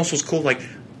everything else was cool. Like,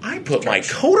 I put my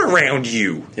coat around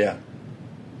you. Yeah.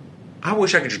 I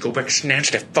wish I could just go back and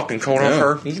snatch that fucking coat Yeah.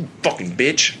 off her. You fucking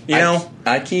bitch. You know?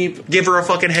 I keep Give her a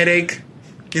fucking headache.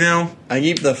 I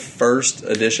keep the first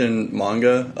edition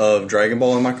manga of Dragon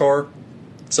Ball in my car.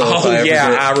 So if Oh, I ever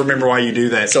yeah, get- I remember why you do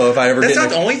that. So if I ever That's get not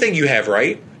in a- the only thing you have,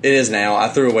 right? it is now. I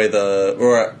threw away Did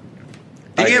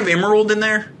you have Emerald in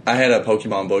there? I had a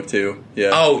Pokemon book too. Yeah.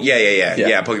 Oh, yeah,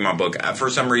 Yeah. Pokemon book. For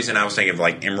some reason, I was thinking of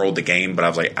like Emerald the game, but I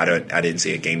was like, I didn't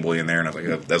see a Game Boy in there, and I was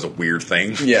like, that's a weird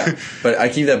thing. Yeah, but I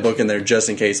keep that book in there just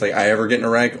in case, like, I ever get in a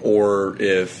wreck or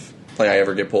if, like, I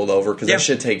ever get pulled over because Yeah. that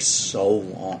shit takes so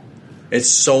long. It's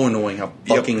so annoying how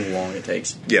Yep. fucking long it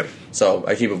takes. Yeah. So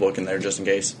I keep a book in there just in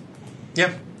case.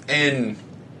 Yeah. And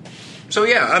so,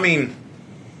 yeah, I mean,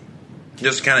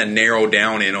 just kind of narrow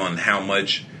down in on how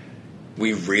much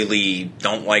we really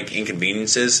don't like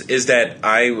inconveniences is that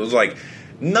I was like,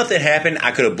 nothing happened.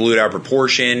 I could have blew it out of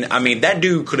proportion. I mean, that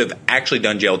dude could have actually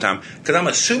done jail time because I'm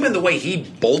assuming the way he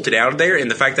bolted out of there and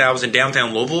the fact that I was in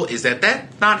downtown Louisville is that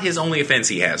that's not his only offense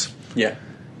he has. Yeah.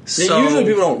 So Usually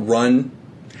people don't run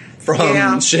from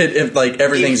Yeah. shit if, like,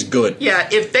 everything's good. Yeah,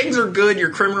 if things are good, your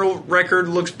criminal record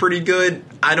looks pretty good.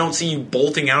 I don't see you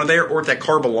bolting out of there, or if that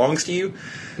car belongs to you.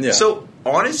 Yeah. So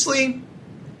honestly,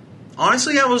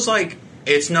 I was like,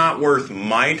 it's not worth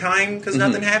my time because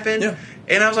nothing happened. Yeah.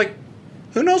 And I was like,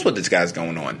 who knows what this guy's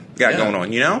going on? Yeah. Going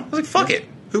on, you know? I was like, fuck it,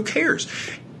 who cares?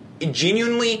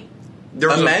 Genuinely, there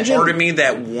was Imagine- a part of me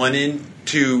that wanted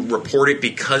to report it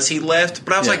because he left,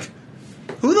 but I was Yeah. like,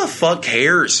 who the fuck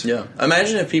cares? Yeah.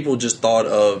 Imagine if people just thought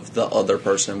of the other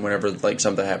person whenever, like,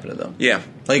 something happened to them. Yeah.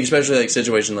 Like, especially, like,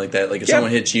 situation like that. Like, if Yeah.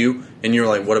 someone hits you and you're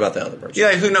like, what about the other person?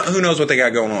 Yeah, who knows what they got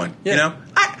going on? Yeah. You know,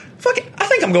 I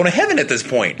think I'm going to heaven at this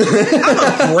point.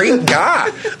 I'm a great guy.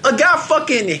 A guy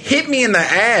fucking hit me in the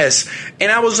ass,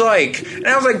 and I was like,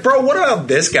 bro, what about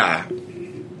this guy?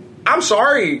 I'm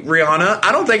sorry, Rihanna.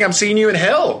 I don't think I'm seeing you in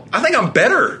hell. I think I'm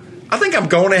better. I think I'm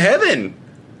going to heaven,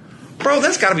 bro.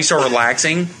 That's got to be so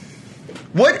relaxing.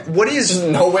 What is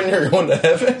Know when you're going to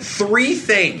heaven? 3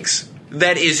 things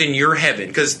that is in your heaven?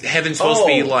 Because heaven's supposed to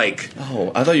be like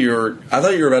Oh, I thought you were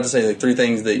about to say, like, 3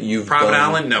 things that you've Private done,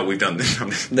 Island. No, we've done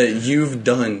this. that you've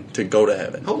done to go to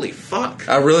heaven. Holy fuck.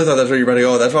 I really thought that's where you were about to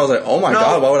go. That's why I was like, oh my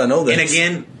god, why would I know this? And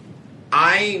again,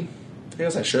 I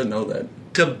guess I should know that.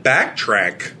 to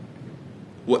backtrack.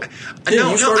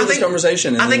 Yeah, you started this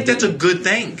conversation and I think then that's a good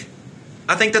thing.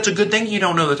 I think that's a good thing you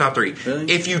don't know the top 3.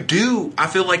 Really? If you do, I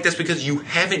feel like that's because you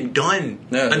haven't done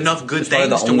Yeah, enough good it's probably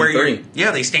things the to where only you're. 3.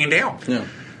 Yeah, they stand out. Yeah.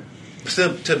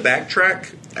 So to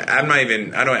backtrack, I'm not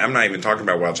even talking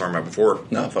about what I was talking about before.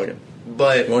 No, fuck it.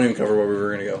 But We won't even cover where we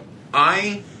were going to go.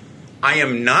 I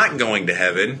am not going to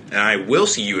heaven, and I will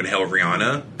see you in hell,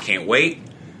 Rihanna. Can't wait.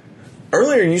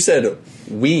 Earlier you said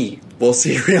we will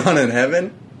see Rihanna in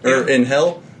heaven or Yeah. in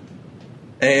hell,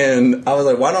 and I was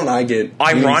like, why don't I get?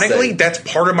 Ironically, you that's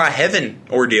part of my heaven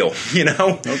ordeal, you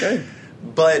know? say- okay.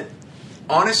 But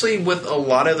honestly, with a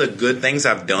lot of the good things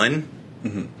I've done,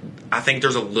 I think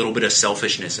there's a little bit of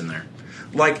selfishness in there.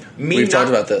 Like me, We've talked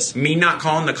about this. Me not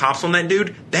calling the cops on that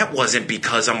dude. That wasn't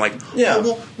because I'm like, Yeah. oh,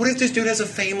 well, what if this dude has a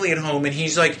family at home and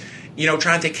he's like, you know,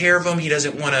 trying to take care of him. He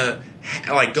doesn't want to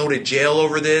like go to jail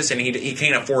over this, and he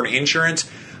can't afford insurance.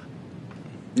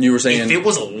 You were saying If it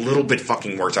was a little bit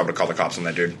fucking worse, I would have called the cops on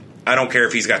that dude. I don't care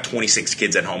if he's got 26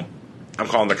 kids at home. I'm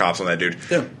calling the cops on that dude.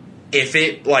 Yeah. If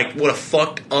it like would have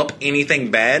fucked up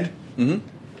anything bad.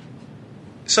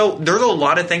 So there's a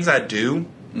lot of things I do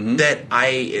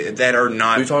that are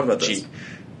not. We talked about this. cheap.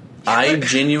 I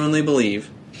genuinely believe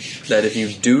that if you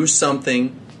do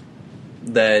something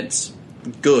that's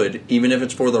good, even if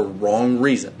it's for the wrong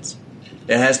reasons,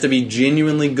 it has to be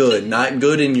genuinely good. Not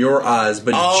good in your eyes,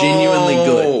 but genuinely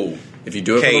good. If you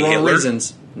do it for the wrong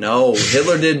reasons, no.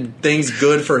 Hitler did things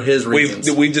good for his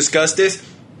reasons. We've discussed this,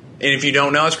 and if you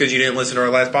don't know, it's because you didn't listen to our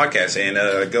last podcast.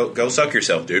 And go suck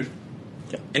yourself, dude.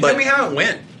 Yeah. And tell me how it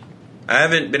went. I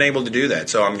haven't been able to do that,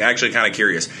 so I'm actually kind of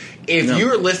curious. If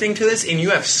you're listening to this and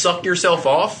you have sucked yourself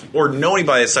off, or know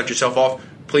anybody that's sucked yourself off,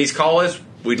 please call us.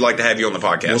 We'd like to have you on the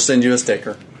podcast. We'll send you a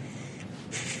sticker.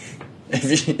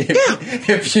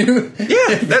 If you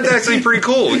that's actually pretty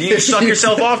cool. You suck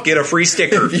yourself off, get a free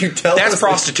sticker. That's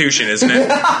prostitution, isn't it?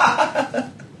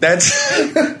 That's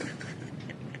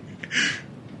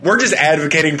we're just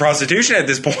advocating prostitution at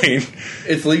this point.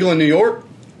 It's legal in New York.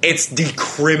 It's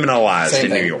decriminalized in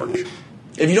New York.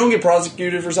 If you don't get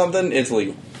prosecuted for something, it's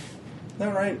legal. Is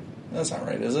that right? That's not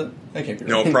right, is it? That can't be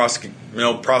right.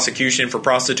 No prosecution for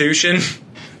prostitution.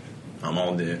 I'm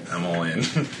all in.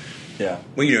 Yeah.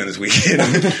 What are you doing this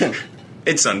weekend?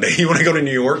 It's Sunday. You want to go to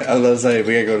New York? I was about to say,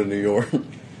 we gotta go to New York.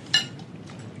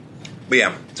 But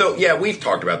yeah. So, yeah, we've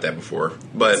talked about that before.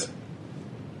 But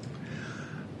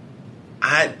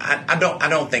I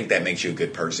don't think that makes you a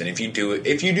good person if you do it.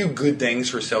 If you do good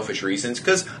things for selfish reasons.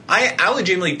 Because I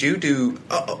legitimately do...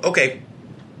 okay.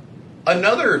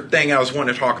 Another thing I was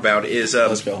wanting to talk about is...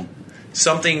 Let's go.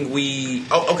 Something we...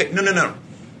 Oh, okay. No.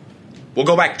 We'll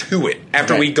go back to it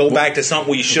after we go back to something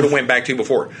we should have went back to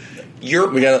before.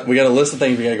 We got a list of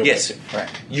things we got to go back to. Right.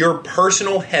 Your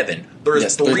personal heaven.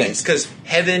 There's three things. Because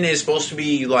heaven is supposed to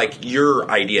be like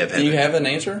your idea of heaven. Do you have an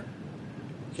answer?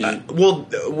 Well,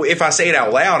 if I say it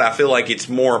out loud, I feel like it's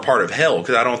more a part of hell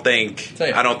because I don't think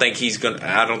God's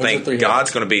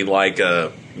going to be like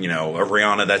a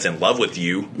Rihanna that's in love with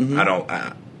you.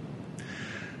 Mm-hmm.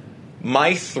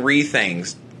 My three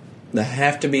things that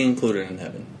have to be included in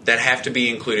heaven. That have to be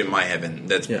included in my heaven.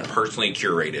 That's personally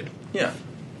curated. Yeah.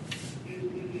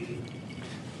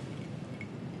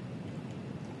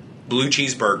 Blue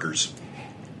cheeseburgers.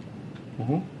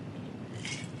 Mm-hmm.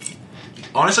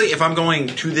 Honestly, if I'm going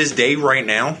to this day right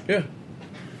now... Yeah.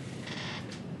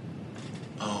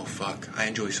 Oh, fuck. I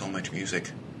enjoy so much music.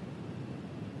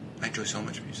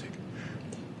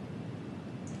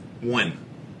 1.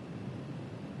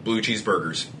 Blue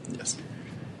cheeseburgers. Yes.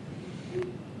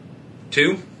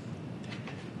 2.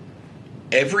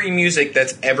 Every music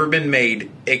that's ever been made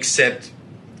except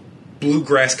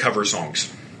bluegrass cover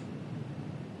songs.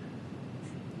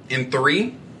 And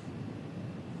 3...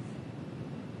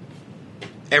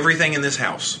 everything in this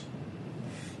house.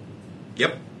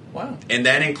 Yep. Wow. And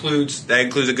that includes a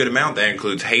good amount. That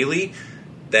includes Haley.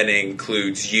 That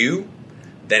includes you.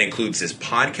 That includes this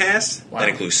podcast. Wow. That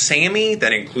includes Sammy.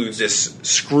 That includes this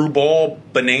screwball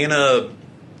banana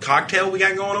cocktail we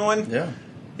got going on. Yeah.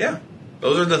 Yeah.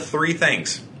 Those are the 3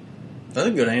 things. That's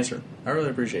a good answer. I really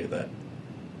appreciate that.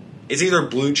 It's either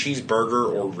blue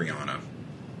cheeseburger or Rihanna.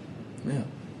 Yeah.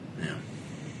 Yeah.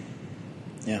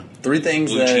 Yeah. 3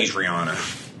 things blue cheese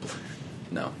Rihanna.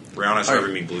 No. Rihanna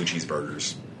serving me blue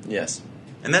cheeseburgers. Yes.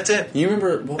 And that's it. You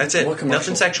remember... That's it. What commercial?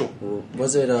 Nothing sexual.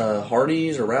 Was it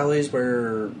Hardee's or Rally's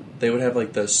where they would have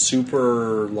like the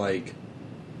super like...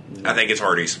 I think it's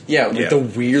Hardee's. Yeah, the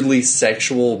weirdly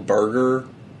sexual burger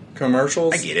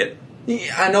commercials. I get it.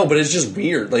 Yeah, I know, but it's just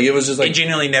weird. Like it was just like... It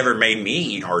genuinely never made me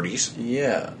eat Hardee's.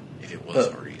 Yeah. If it was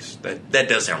Hardee's. That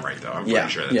does sound right, though. I'm pretty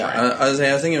sure that's right. I was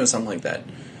thinking it was something like that.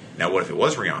 Now, what if it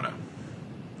was Rihanna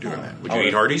doing that? Would you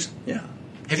eat Hardee's? Yeah.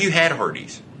 Have you had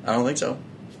Hardee's? I don't think so.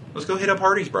 Let's go hit up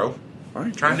Hardee's, bro. All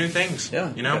right. Try new things.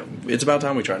 Yeah. You know? It's about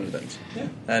time we try new things. Yeah.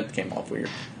 That came off weird.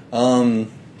 I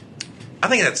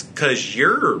think that's because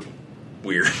you're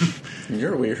weird.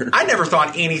 You're weird. I never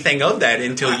thought anything of that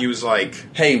until you was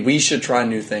like... Hey, we should try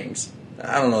new things.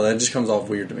 I don't know. That just comes off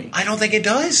weird to me. I don't think it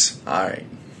does. All right.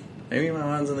 Maybe my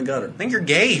mind's in the gutter. I think you're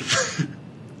gay.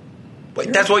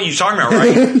 Wait, that's what you're talking about,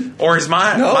 right? Or is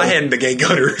my head in the gay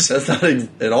gutters? That's not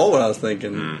at all what I was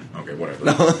thinking. Okay, whatever.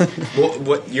 No.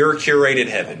 What your curated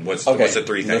heaven? What's the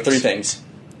 3 things? The 3 things.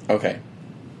 Okay.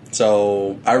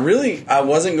 So I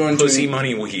wasn't going to pussy,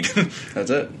 money, weed. That's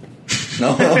it.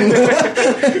 No.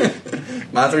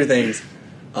 My 3 things.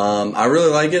 I really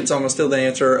like it, so I'm gonna steal the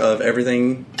answer of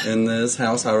everything in this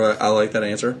house. I like that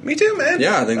answer. Me too, man.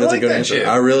 Yeah, I think that's a good answer. Shit.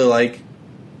 I really like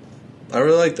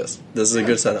this. This is a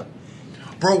good setup.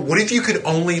 Bro, what if you could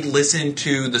only listen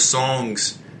to the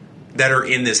songs that are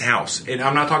in this house? And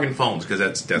I'm not talking phones because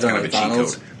that's kind of a cheat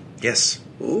code. Yes.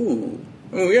 Ooh.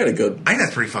 I mean, we got a good. I think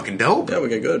that's pretty fucking dope. Yeah, we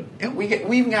got good. Yeah, we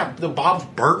even got the Bob's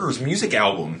Burgers music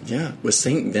album. Yeah, with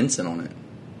St. Vincent on it.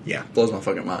 Yeah. Blows my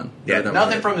fucking mind. Yeah, Every time I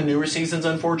nothing hear it. from the newer seasons,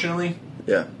 unfortunately.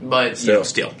 Yeah. But Still.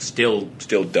 still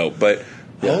dope. But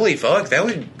Yeah. holy fuck,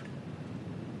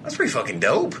 that's pretty fucking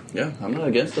dope. Yeah, I'm not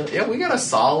against it. Yeah, we got a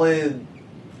solid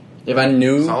If I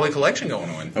knew. collection going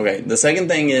on. Okay, the second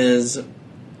thing is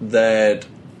that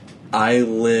I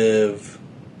live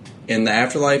in the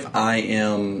afterlife. I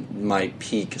am my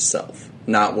peak self,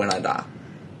 not when I die.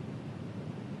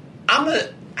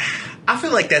 I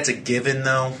feel like that's a given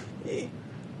though.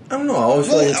 I don't know. I always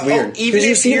feel like it's weird even because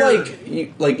you if see,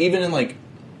 you're- like even in like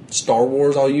Star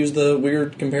Wars, I'll use the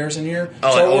weird comparison here.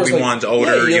 Oh, Star like Wars, Obi-Wan's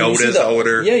older, you see Yoda's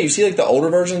older. Yeah, you see like the older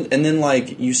version, and then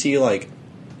like you see like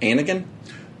Anakin.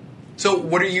 So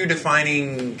what are you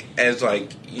defining as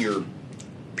like your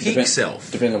peak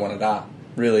self? Depends on when I die.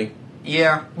 Really.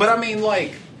 Yeah, but I mean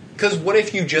like, because what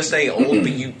if you just say old,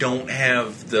 but you don't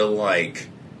have the like,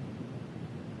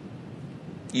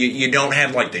 you don't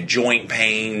have like the joint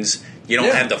pains, you don't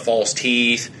Yeah. have the false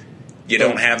teeth, you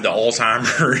don't have the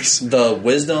Alzheimer's. The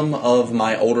wisdom of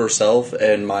my older self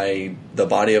and the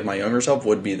body of my younger self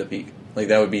would be the peak. Like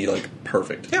that would be like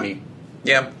perfect Yeah. to me.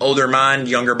 Yeah, older mind,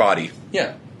 younger body.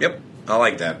 Yeah. Yep, I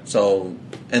like that. So,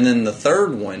 and then the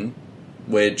third one,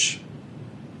 which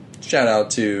shout out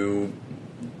to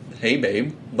Hey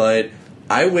Babe, but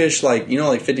I wish like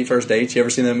 50 Dates. You ever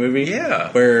seen that movie?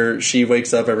 Yeah. Where she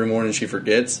wakes up every morning and she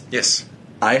forgets. Yes.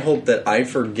 I hope that I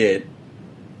forget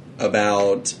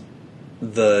about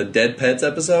the Dead Pets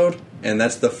episode, and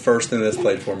that's the first thing that's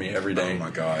played for me every day. Oh my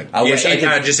god. I wish I could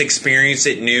kind of just experience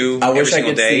it new I every wish I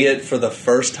single could day. see it for the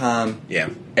first time Yeah.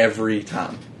 every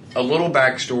time. A little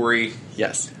backstory.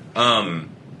 Yes.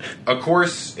 Of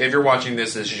course, if you're watching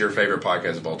this is your favorite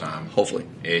podcast of all time. Hopefully.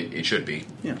 It should be.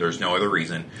 Yeah. There's no other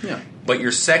reason. Yeah. But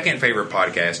your second favorite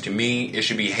podcast, to me, it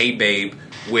should be Hey Babe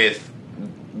with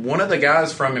one of the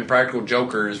guys from Impractical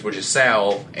Jokers, which is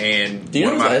Sal, and Do you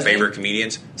one know of my his last favorite name?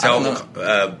 comedians, I don't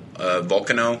Sal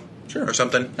Volcano Sure. or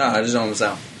something. No, I just don't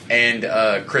understand.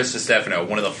 And Chris DiStefano,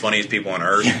 one of the funniest people on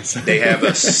earth. Yes. They have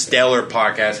a stellar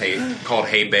podcast called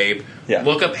Hey Babe. Yeah.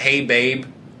 Look up Hey Babe,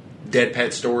 Dead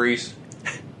Pet Stories.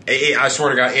 I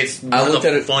swear to God, it's one of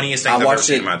the funniest things I've ever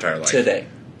seen in my entire life. Today.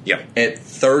 Yeah. At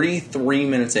 33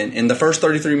 minutes in, and the first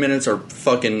 33 minutes are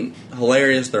fucking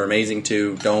hilarious. They're amazing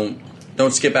too. Don't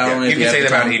skip out on it. You if can have say the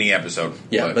that about time. any episode.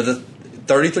 Yeah, but the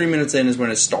 33 minutes in is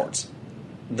when it starts.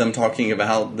 Them talking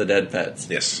about the dead pets.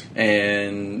 Yes.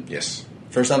 And Yes.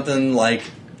 for something like,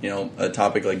 a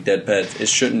topic like dead pets, it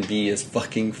shouldn't be as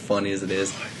fucking funny as it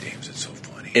is. God damn, it's so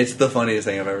funny. It's the funniest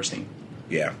thing I've ever seen.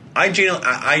 Yeah. I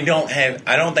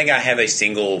don't think I have a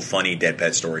single funny dead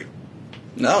pet story.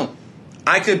 No.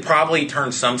 I could probably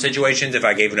turn some situations if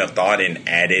I gave enough thought and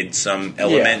added some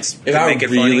elements If to I make it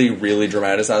really, funny. really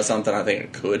dramatize something, I think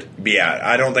it could. But yeah,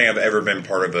 I don't think I've ever been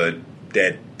part of a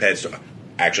dead pet story.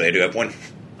 Actually, I do have one.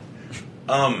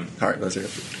 All right, let's hear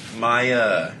it.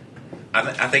 My,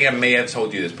 I think I may have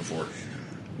told you this before,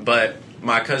 but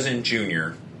my cousin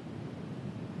Junior,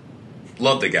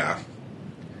 love the guy.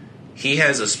 He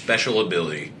has a special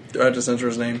ability. Do I have to censor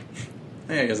his name?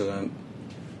 I guess I don't.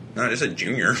 No, just a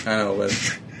Junior. I know, but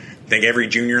Think every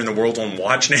Junior in the world's on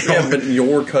watch now. yeah, but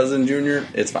your cousin Junior,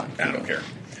 it's fine. I don't care.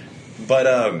 But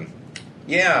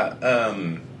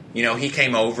he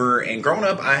came over, and growing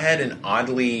up, I had an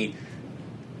oddly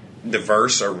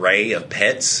diverse array of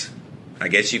pets. I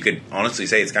guess you could honestly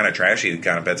say it's kind of trashy, the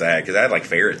kind of pets I had, because I had like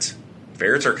ferrets.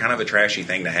 Ferrets are kind of a trashy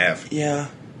thing to have. Yeah.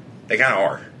 They kind of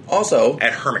are. Also, I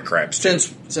had hermit crabs too.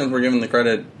 since we're giving the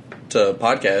credit to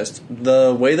podcast,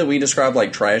 the way that we describe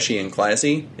like trashy and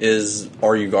classy is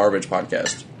Are You Garbage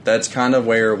podcast. That's kind of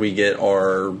where we get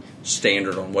our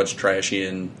standard on what's trashy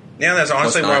and Yeah, that's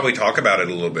honestly What's why not? we talk about it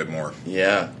a little bit more.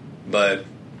 yeah. But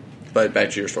But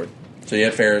back to your story. So you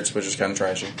had ferrets, which is kind of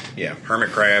trashy. yeah, hermit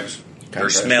crabs, they're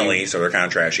trashy. smelly, so they're kind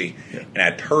of trashy. Yeah. And I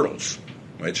had turtles,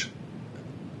 which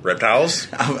reptiles.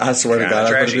 I swear to Kinda God, I was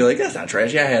trashy. be like, that's not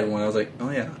trashy. I had one. I was like, oh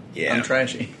yeah, Yeah. I'm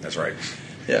trashy. That's right.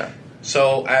 Yeah.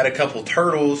 So I had a couple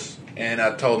turtles, and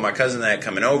I told my cousin that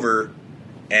coming over,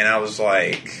 and I was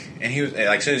like, and he was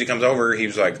like, as soon as he comes over, he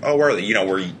was like, "Oh, where are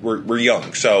they? We're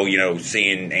young, so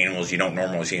seeing animals you don't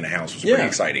normally see in a house was pretty Yeah.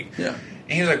 exciting." Yeah.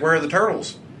 And he was like, "Where are the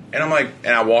turtles?" And I'm like,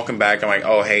 and I walk him back. I'm like,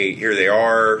 "Oh, hey, here they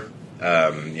are.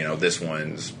 This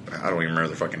one's I don't even remember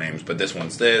their fucking names, but this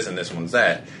one's this and this one's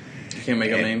that." You can't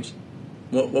make up And- names.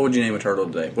 What would you name a turtle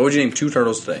today? What would you name two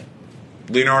turtles today?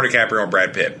 Leonardo DiCaprio and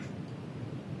Brad Pitt.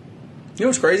 You know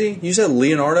what's crazy? You said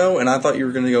Leonardo, and I thought you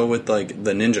were going to go with like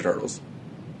the Ninja Turtles.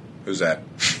 Who's that?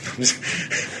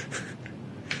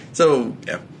 So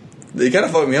Yeah. It kind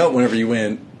of fucked me up whenever you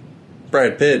went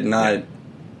Brad Pitt and not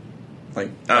like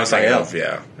I was thinking Raphael, of,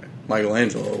 yeah.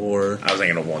 Michelangelo or I was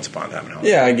thinking of Once Upon a Time in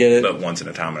Hollywood. yeah, I get it. But once in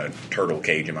a time in a turtle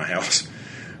cage in my house.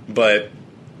 But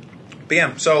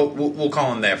yeah, so we'll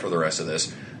call him that for the rest of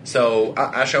this. So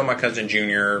I show my cousin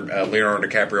Junior, Leonardo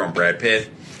DiCaprio and Brad Pitt,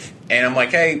 and I'm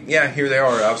like, hey, yeah, here they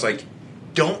are. I was like,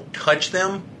 don't touch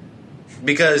them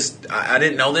because I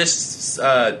didn't know this.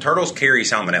 Turtles carry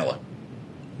salmonella.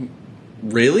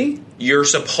 Really? You're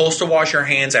supposed to wash your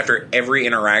hands after every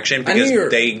interaction because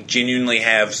they genuinely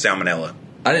have salmonella.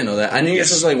 I didn't know that. I knew you're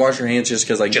supposed to like wash your hands just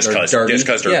because like Just they're dirty.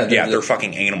 because they're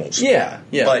fucking animals. Yeah,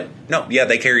 yeah. But no, yeah,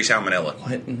 they carry salmonella.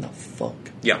 What in the fuck?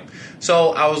 Yeah.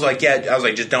 So I was like,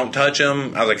 just don't touch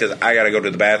them. I was like, because I got to go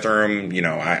to the bathroom. You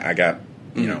know, I got,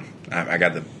 you know, I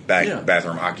got the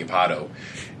bathroom occupado,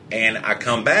 and I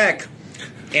come back,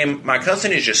 and my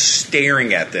cousin is just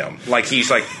staring at them like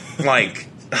he's like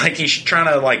he's trying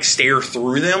to like stare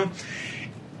through them,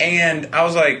 and I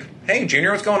was like, hey,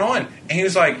 Junior, what's going on? And he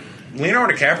was like,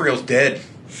 Leonardo DiCaprio's dead.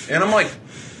 And I'm like,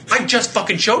 I just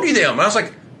fucking showed you them. And I was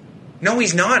like, no,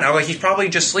 he's not. I was like, he's probably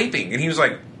just sleeping. And he was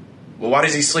like, well, why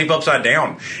does he sleep upside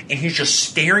down? And he's just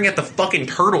staring at the fucking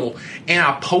turtle. And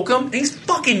I poke him, and he's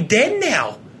fucking dead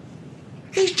now.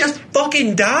 He's just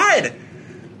fucking died.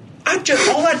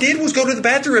 All I did was go to the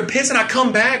bathroom and piss, and I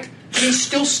come back, and he's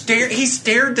still he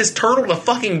stared this turtle to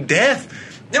fucking death.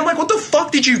 And I'm like, what the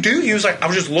fuck did you do? He was like, I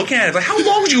was just looking at it. Like, how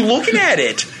long was you looking at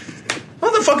it?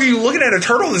 What the fuck are you looking at a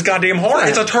turtle this goddamn hard?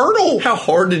 It's a turtle. How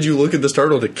hard did you look at this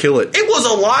turtle to kill it? It was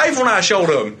alive when I showed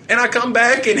him. And I come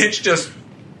back and it's just...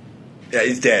 Yeah,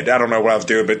 he's dead. I don't know what I was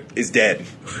doing, but it's dead.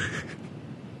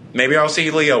 Maybe I'll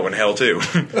see Leo in hell, too.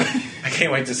 I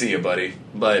can't wait to see you, buddy.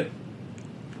 But...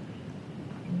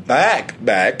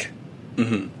 Back.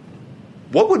 Mm-hmm.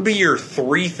 What would be your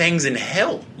 3 things in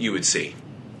hell you would see?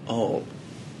 Oh,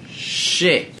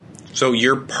 shit. So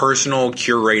your personal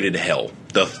curated hell.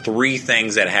 The 3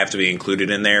 things that have to be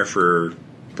included in there for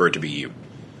it to be you.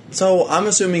 So I'm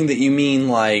assuming that you mean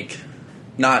like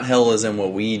not hell as in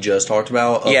what we just talked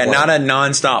about. Yeah, like, not a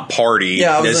nonstop party.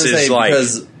 Yeah, I was this gonna is say like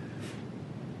because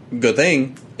good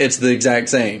thing it's the exact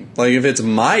same. Like if it's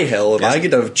my hell, if I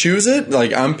get to choose it,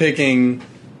 like I'm picking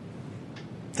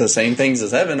the same things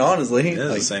as heaven. Honestly, it's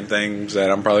like, the same things that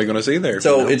I'm probably going to see there.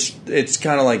 So it's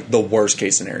kind of like the worst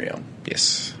case scenario.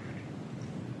 Yes.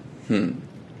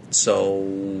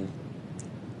 So,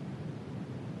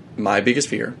 my biggest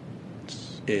fear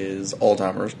is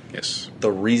Alzheimer's. Yes. The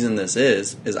reason this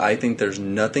is I think there's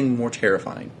nothing more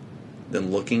terrifying than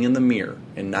looking in the mirror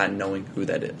and not knowing who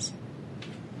that is.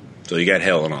 So you got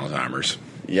hell and Alzheimer's.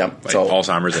 Yep. Like so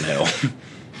Alzheimer's and hell.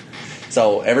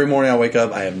 So every morning I wake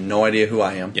up, I have no idea who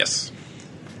I am. Yes.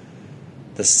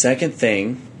 The second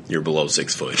thing... You're below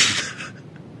 6 foot.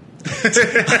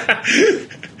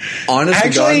 Honest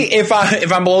Actually, to God,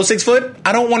 if I'm below 6 foot,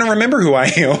 I don't want to remember who I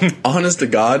am. honest to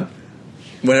God,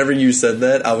 whenever you said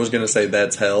that, I was going to say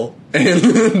that's hell, and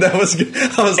that was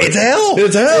I was like, It's hell.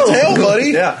 It's hell. It's hell,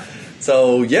 buddy. Yeah.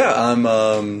 So yeah, I'm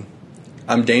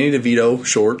Danny DeVito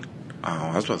short. Oh,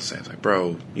 I was about to say, I was like,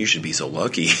 bro, you should be so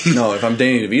lucky. No, if I'm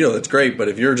Danny DeVito, that's great. But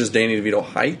if you're just Danny DeVito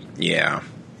height, Yeah.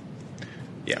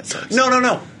 Yeah. It sucks.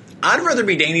 No. I'd rather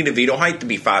be Danny DeVito height to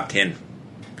be 5'10".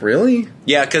 really?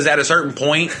 Yeah, because at a certain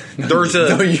point, there's a...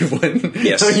 No, you wouldn't.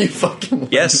 Yes. No, you fucking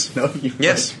wouldn't. Yes. No, you wouldn't.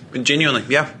 Yes. Genuinely,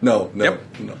 yeah. No. Yep.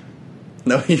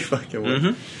 No, you fucking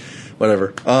wouldn't. Mm-hmm.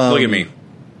 Whatever. Look at me.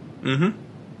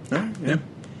 Mm-hmm. Alright, yeah.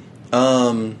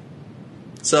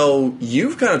 So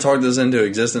you've kind of talked this into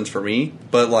existence for me,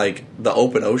 but like the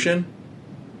open ocean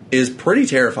is pretty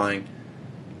terrifying.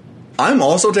 I'm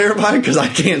also terrified because I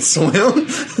can't swim,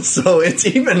 so it's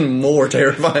even more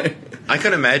terrifying. I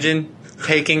could imagine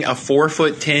taking a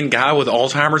 4'10" guy with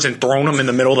Alzheimer's and throwing him in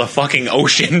the middle of the fucking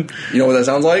ocean. You know what that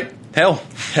sounds like? Hell.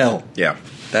 Hell. Yeah.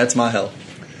 That's my hell.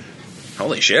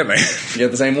 Holy shit, man. You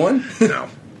got the same one? No.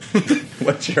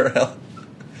 What's your hell?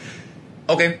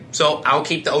 Okay, so I'll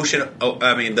keep the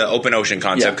the open ocean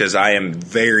concept because I am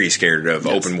very scared of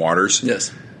open waters.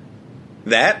 Yes.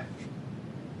 That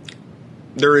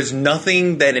there is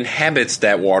nothing that inhabits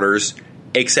that waters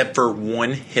except for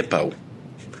one hippo,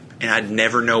 and I'd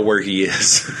never know where he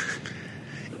is.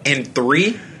 And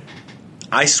 3,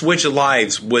 I switch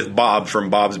lives with Bob from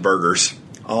Bob's Burgers.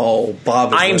 Oh,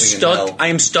 Bob is I am living in hell. stuck. I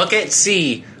am stuck at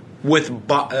sea with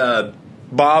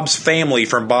Bob's family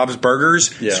from Bob's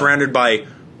Burgers, surrounded by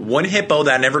one hippo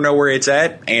that I never know where it's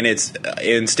at, and it's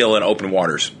still in open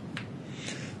waters.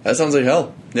 That sounds like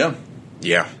hell. Yeah.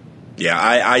 Yeah.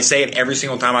 I say it every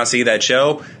single time I see that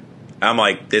show. I'm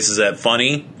like, this is a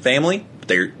funny family, but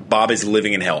Bob is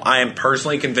living in hell. I am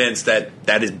personally convinced that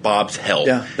is Bob's hell.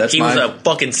 Yeah, that's he was a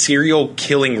fucking serial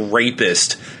killing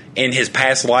rapist in his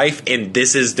past life, and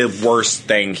this is the worst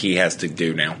thing he has to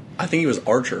do now. I think he was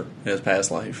Archer in his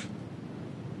past life.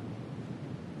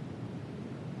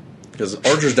 Because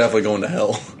Archer's definitely going to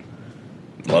hell.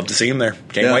 Love to see him there.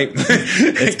 Can't wait.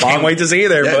 It's Can't wait to see you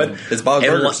there, bud. It's Bob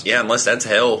Burgers. Unless that's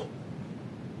hell.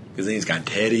 Because then he's got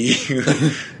Teddy.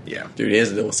 Yeah. Dude, he has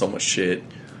to deal with so much shit.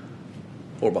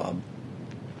 Poor Bob.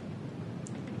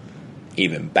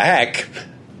 Even back,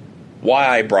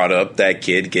 why I brought up that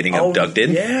kid getting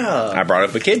abducted. Yeah. I brought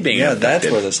up a kid being abducted. Yeah,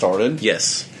 that's where this started.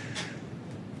 Yes.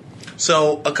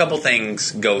 So, a couple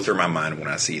things go through my mind when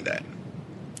I see that.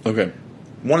 Okay.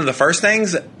 One of the first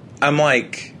things, I'm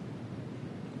like,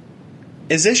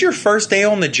 is this your first day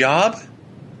on the job?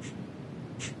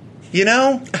 You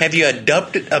know? Have you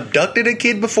abducted a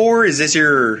kid before? Is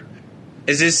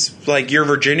this like your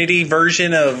virginity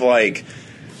version of like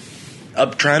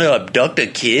trying to abduct a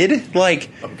kid? Like,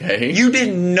 okay. You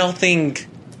did nothing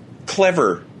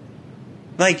clever.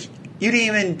 Like, you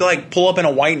didn't even like pull up in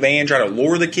a white van, try to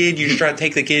lure the kid. You just try to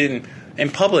take the kid in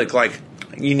public. Like,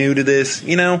 you new to this,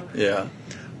 you know? Yeah.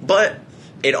 But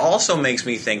it also makes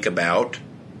me think about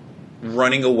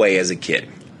running away as a kid.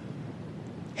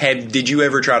 Did you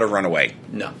ever try to run away?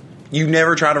 No. You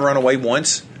never tried to run away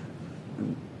once?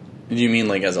 You mean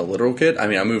like as a literal kid? I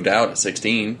mean, I moved out at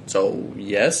 16, so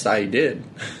yes, I did.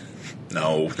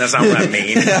 No, that's not what I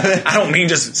mean. I don't mean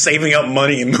just saving up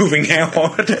money and moving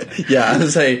out. Yeah, I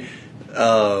would say...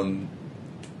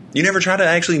 you never tried to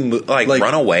actually like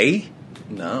run away?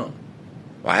 No.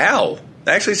 Wow.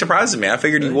 That actually surprises me. I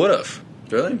figured you would have.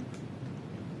 Really?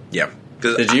 Yeah.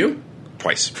 Did you?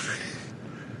 Twice.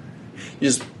 You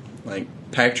just, like,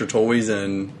 packed your toys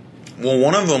and... Well,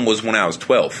 one of them was when I was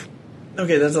 12.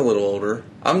 Okay, that's a little older.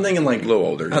 I'm thinking, like... A little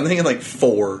older. I'm thinking, like,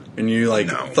 4. And you, like,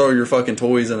 throw your fucking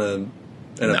toys in a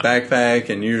backpack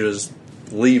and you're just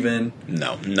leaving.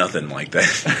 No, nothing like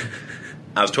that.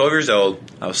 I was 12 years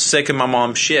old. I was sick of my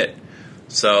mom's shit.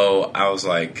 So, I was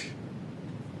like...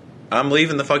 I'm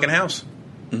leaving the fucking house.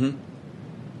 Mm-hmm.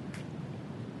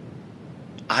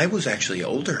 I was actually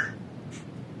older.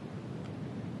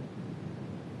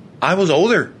 I was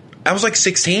older. I was like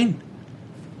 16.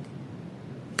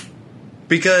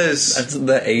 Because... That's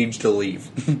the age to leave,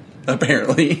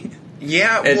 apparently.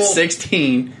 Yeah, At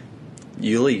 16,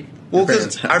 you leave. Well,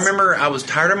 because I remember I was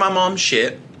tired of my mom's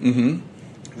shit.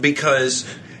 Mm-hmm. Because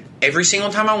every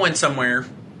single time I went somewhere,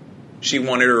 she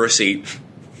wanted a receipt.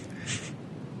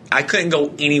 I couldn't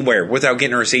go anywhere without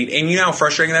getting a receipt. And you know how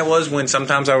frustrating that was when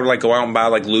sometimes I would like go out and buy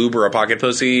like lube or a pocket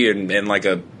pussy and like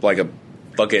a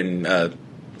fucking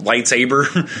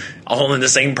lightsaber all in the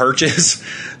same purchase.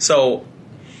 So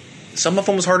some of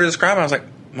them was hard to describe. I was like,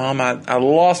 Mom, I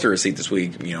lost a receipt this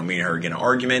week. You know, me and her get in an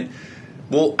argument.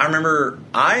 Well, I remember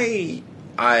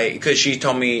because she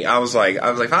told me, I was like,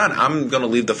 fine, I'm going to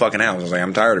leave the fucking house. I was like,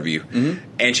 I'm tired of you. Mm-hmm.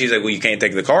 And she's like, well, you can't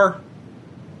take the car.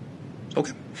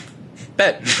 Okay.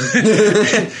 Bet.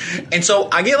 And so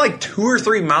I get like 2 or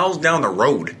 3 miles down the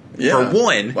road for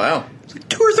one. Wow.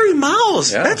 2 or 3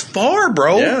 miles. Yeah. That's far,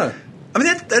 bro. Yeah. I mean,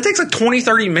 that takes like 20,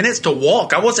 30 minutes to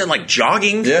walk. I wasn't like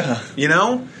jogging. Yeah. You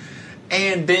know?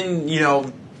 And then, you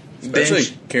know... Especially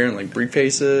carrying like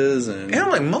briefcases and... I'm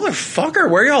like, motherfucker,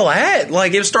 where y'all at?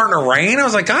 Like, it was starting to rain. I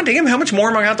was like, God damn, how much more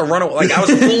am I going to have to run away? Like, I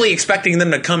was fully expecting them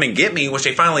to come and get me, which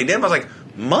they finally did. I was like,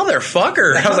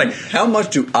 motherfucker. I was like... How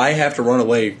much do I have to run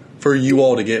away for you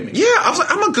all to get me? Yeah, I was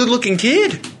like, I'm a good-looking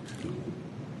kid.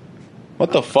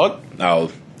 What the fuck?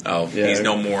 Oh, yeah, he's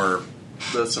no more...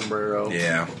 The sombrero.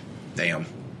 Yeah. Damn.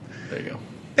 There you go.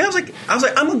 And I was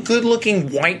like, I'm a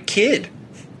good-looking white kid.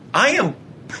 I am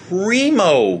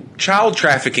primo child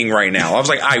trafficking right now. I was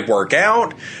like, I work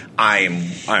out.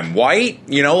 I'm white.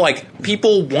 You know, like,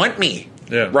 people want me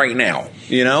right now,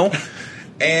 you know?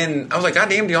 And I was like, God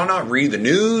damn, do y'all not read the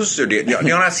news? Or do y'all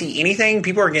not see anything?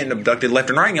 People are getting abducted left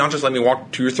and right, and y'all just let me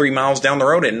walk 2 or 3 miles down the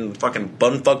road in fucking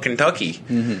bumfuck Kentucky.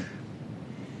 Mm-hmm.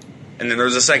 And then there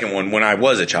was a second one when I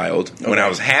was a child, when I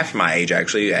was half my age,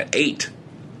 actually, at 8.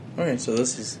 Okay, so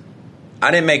this is...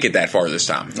 I didn't make it that far this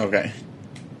time. Okay.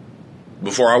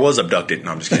 Before I was abducted.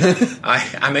 No, I'm just kidding.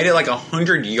 I made it like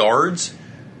 100 yards,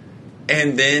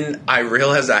 and then I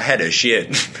realized I had a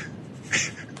shit.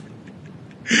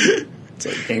 So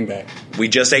you came back. We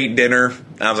just ate dinner,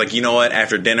 and I was like, you know what?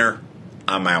 After dinner,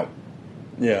 I'm out.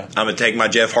 Yeah. I'm going to take my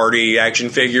Jeff Hardy action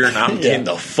figure, and I'm getting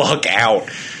the fuck out.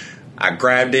 I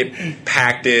grabbed it,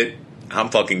 packed it, I'm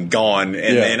fucking gone,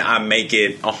 and then I make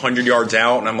it 100 yards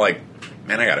out, and I'm like,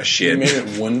 man, I got a shit. You made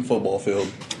it one football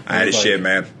field. I had a shit,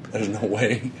 man. There's no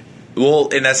way. Well,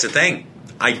 and that's the thing.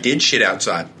 I did shit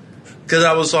outside. Because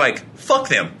I was like, fuck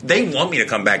them. They want me to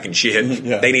come back and shit.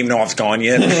 Yeah. They didn't even know I was gone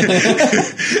yet.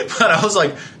 But I was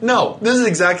like, no, this is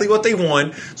exactly what they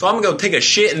want. So I'm going to go take a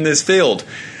shit in this field.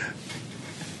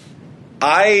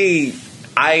 I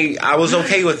was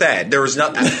okay with that. There was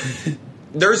nothing.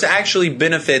 There's actually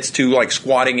benefits to like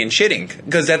squatting and shitting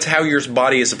because that's how your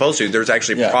body is supposed to. There's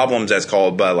actually problems that's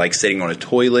called by like sitting on a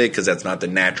toilet because that's not the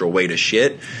natural way to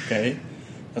shit. Okay.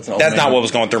 That's not what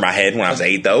was going through my head when I was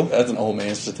 8, though. That's an old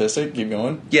man statistic. Keep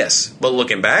going. Yes, but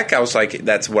looking back, I was like,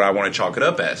 that's what I want to chalk it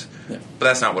up as. Yeah. But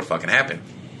that's not what fucking happened.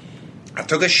 I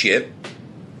took a shit,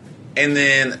 and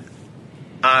then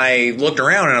I looked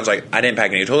around, and I was like, I didn't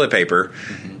pack any toilet paper.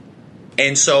 Mm-hmm.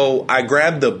 And so I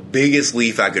grabbed the biggest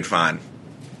leaf I could find.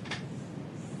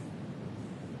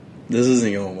 This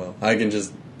isn't going well. I can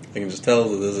just tell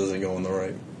that this isn't going the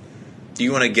right. Do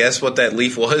you want to guess what that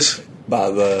leaf was?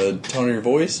 By the tone of your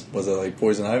voice? Was it like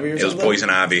poison ivy or something? It was poison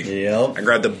ivy. Yep. I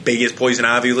grabbed the biggest poison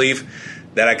ivy leaf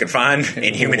that I could find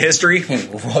in human history.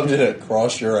 And rubbed it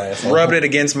across your asshole. Rubbed it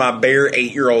against my bare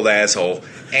 8-year-old asshole.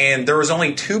 And there was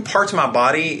only 2 parts of my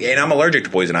body, and I'm allergic to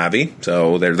poison ivy,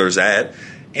 so there's that.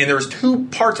 And there was 2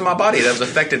 parts of my body that was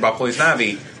affected by poison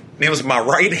ivy. And it was my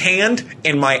right hand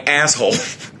and my asshole.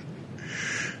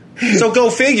 So go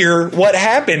figure what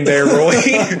happened there, Roy.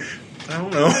 I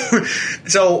don't know.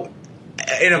 So...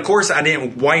 And of course, I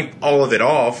didn't wipe all of it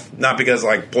off, not because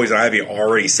like poison ivy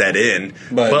already set in,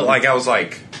 but like I was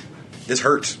like, this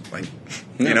hurts, like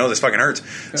you know, this fucking hurts.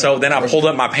 Yeah. So then I pulled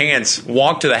up my pants,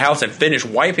 walked to the house, and finished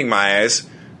wiping my ass.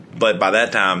 But by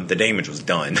that time, the damage was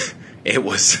done. It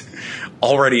was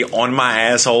already on my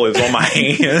asshole. It was on my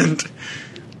hand,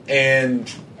 and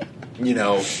you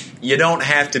know, you don't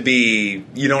have to be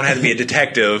a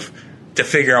detective to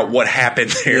figure out what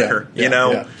happened there. You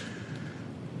know. Yeah.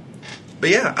 But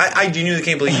yeah, I genuinely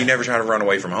can't believe you never tried to run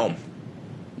away from home.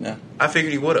 No. I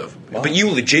figured you would have. Well, but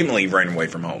you legitimately ran away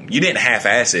from home. You didn't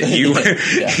half-ass it.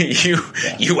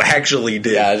 You actually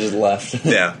did. Yeah, I just left.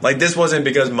 Yeah. Like, this wasn't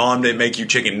because mom didn't make you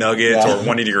chicken nuggets or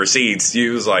wanted your receipts.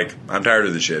 You was like, I'm tired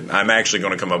of this shit. I'm actually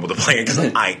going to come up with a plan because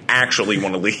I actually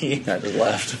want to leave. I just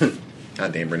left.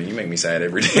 God damn, Brendan, you make me sad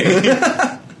every day.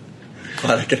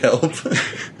 Glad I could help.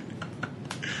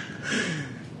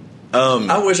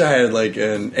 I wish I had like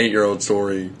an 8-year-old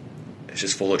story. It's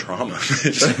just full of trauma.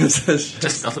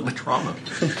 just nothing but trauma.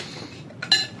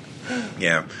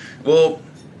 Yeah. Well,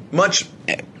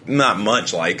 not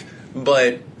much like,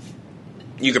 but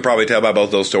you could probably tell by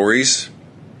both those stories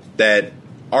that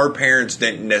our parents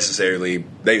didn't necessarily,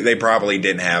 they probably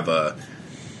didn't have a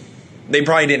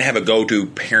go-to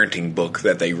parenting book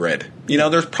that they read. You know,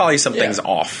 there's probably some things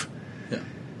off. Yeah.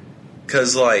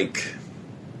 Because, like...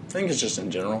 I think it's just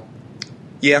in general.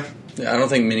 Yeah. I don't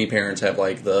think many parents have,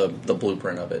 like, the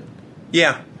blueprint of it.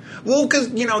 Yeah. Well, because,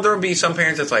 you know, there would be some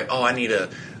parents that's like, oh, I need to,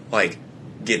 like,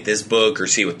 get this book or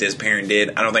see what this parent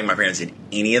did. I don't think my parents did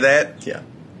any of that. Yeah.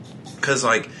 Because,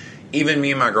 like, even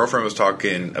me and my girlfriend was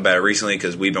talking about it recently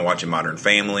because we've been watching Modern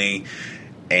Family,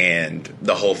 and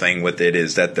the whole thing with it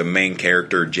is that the main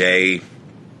character, Jay,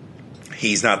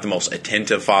 he's not the most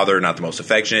attentive father, not the most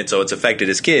affectionate, so it's affected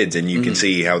his kids, and you can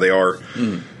see how they are.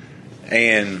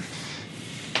 And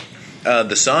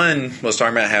the son was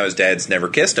talking about how his dad's never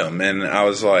kissed him, and I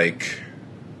was like,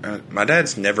 my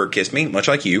dad's never kissed me, much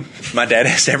like you. My dad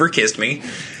has never kissed me.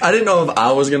 I didn't know if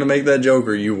I was going to make that joke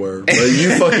or you were, but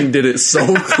you fucking did it so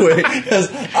quick.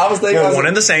 I was thinking, one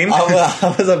and the same.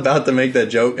 I was about to make that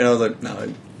joke, and I was like,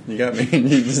 no, you got me.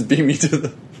 You just beat me to the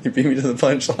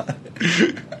punchline.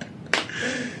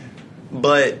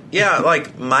 But yeah,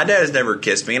 like my dad has never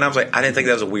kissed me, and I was like, I didn't think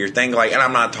that was a weird thing. Like, and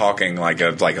I'm not talking like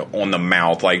on the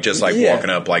mouth, like just like walking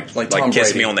up, like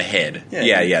kiss me on the head.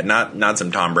 Yeah, not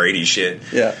some Tom Brady shit.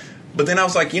 Yeah. But then I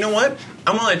was like, you know what?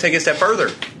 I'm going to take it a step further.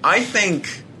 I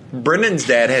think Brendan's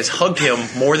dad has hugged him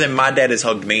more than my dad has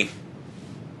hugged me.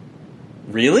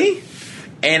 Really?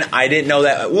 And I didn't know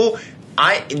that. Well,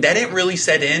 that didn't really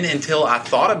set in until I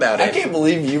thought about it. I can't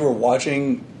believe you were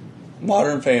watching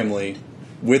Modern Family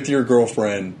with your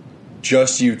girlfriend,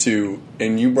 just you two,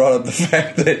 and you brought up the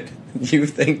fact that you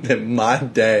think that my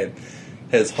dad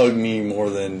has hugged me more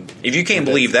than... If you can't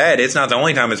believe that, it's not the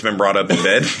only time it's been brought up in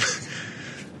bed.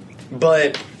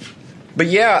 But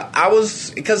yeah, I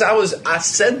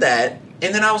said that,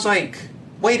 and then I was like,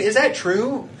 wait, is that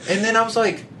true? And then I was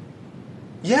like,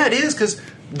 yeah, it is, because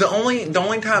the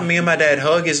only time me and my dad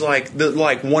hug is like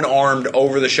one armed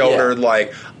over the shoulder,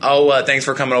 like, oh, thanks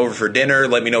for coming over for dinner.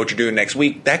 Let me know what you're doing next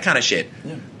week. That kind of shit.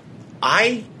 Yeah.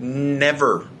 I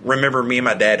never remember me and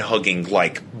my dad hugging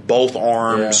like both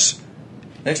arms. Yeah.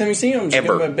 Next time you see him, just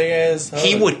give him a big ass hug.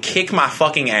 He would kick my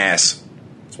fucking ass.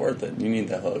 That's worth it. You need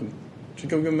that hug. Just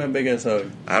go give him that big ass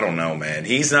hug. I don't know, man.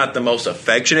 He's not the most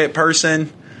affectionate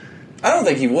person. I don't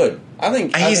think he would.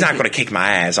 He's not going to kick my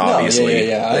ass, obviously.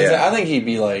 No, yeah. I think he'd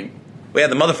be like... Well, yeah,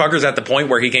 the motherfucker's at the point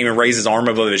where he can't even raise his arm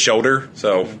above his shoulder,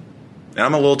 so... And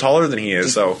I'm a little taller than he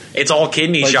is, so it's all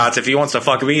kidney shots if he wants to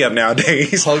fuck me up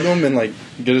nowadays. Hug him and, like,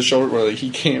 get his shoulder where, like, he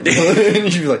can't.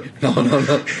 And you'd be like,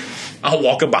 no. I'll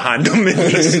walk up behind him and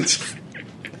just...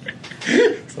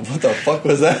 So what the fuck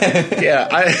was that? Yeah,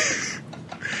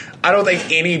 I don't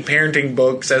think any parenting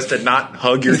book says to not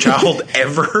hug your child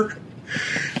ever.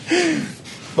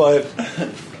 But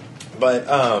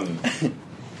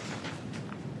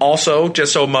also,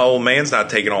 just so my old man's not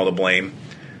taking all the blame,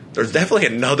 there's definitely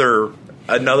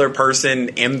another person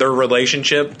in their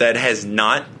relationship that has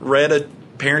not read a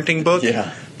parenting book.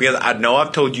 Yeah. Because I know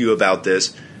I've told you about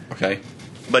this. Okay.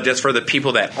 But just for the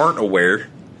people that aren't aware,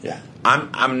 yeah,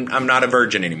 I'm not a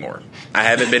virgin anymore. I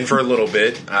haven't been for a little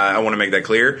bit. I want to make that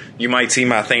clear. You might see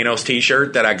my Thanos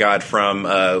T-shirt that I got from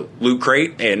Loot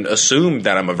Crate and assume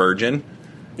that I'm a virgin.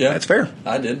 Yeah, that's fair.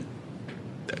 I did.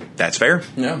 That's fair.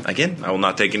 Yeah. Again, I will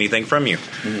not take anything from you.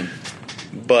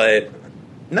 Mm-hmm. But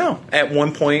no, at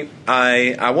one point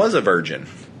I was a virgin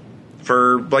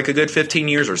for like a good 15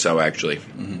 years or so, actually.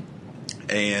 Mm-hmm.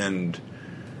 And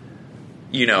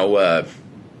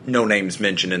no names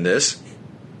mentioned in this.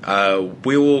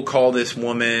 We will call this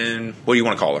woman... What do you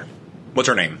want to call her? What's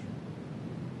her name?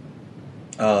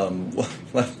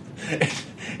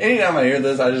 Anytime I hear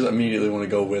this, I just immediately want to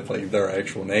go with like their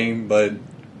actual name. But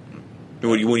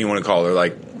what do you want to call her?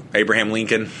 Like Abraham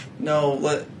Lincoln?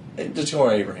 No, just call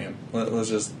her Abraham. Let's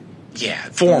just... Yeah,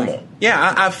 formal.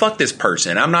 Yeah, I fucked this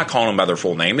person. I'm not calling them by their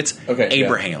full name. It's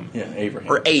Abraham. Yeah,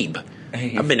 Abraham. Or Abe.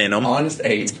 I've been in them. Honest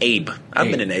Abe. It's Abe.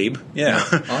 I've been in Abe. Yeah.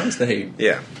 Honest Abe.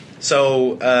 Yeah.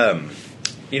 So,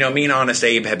 me and Honest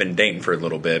Abe have been dating for a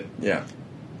little bit. Yeah.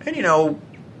 And,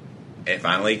 it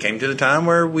finally came to the time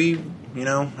where we,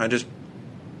 I just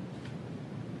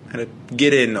had to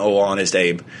get in Honest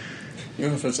Abe. You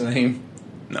know if it's a name?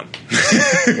 No.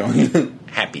 Go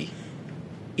Happy.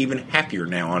 Even happier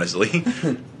now, honestly.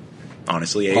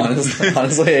 Honestly, Abe.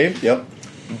 Honestly, Abe, yep.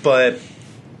 But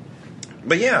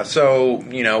yeah, so,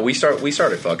 we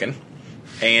started fucking.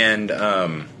 And,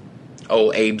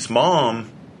 Abe's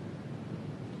mom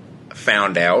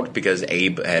found out because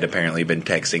Abe had apparently been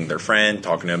texting their friend,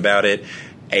 talking to him about it.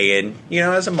 And,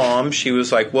 as a mom, she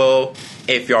was like, well,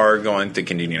 if you are going to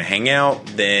continue to hang out,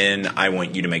 then I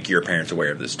want you to make your parents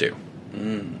aware of this too.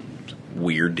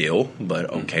 Weird deal, but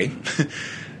okay.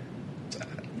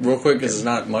 Real quick, because there's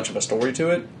not much of a story to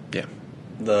it. Yeah.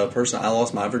 The person I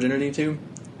lost my virginity to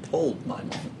told my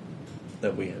mom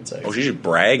that we had sex. Oh, she's just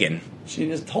bragging. She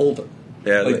just told her.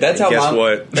 Yeah, like, that's guess how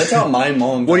what? That's how my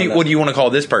mom. What do you want to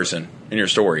call this person in your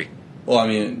story? Well, I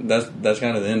mean, that's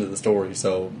kind of the end of the story.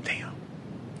 So, damn,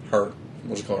 her.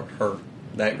 What's it called? Her,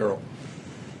 that girl.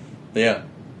 But yeah,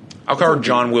 I'll call her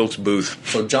John Wilkes Booth.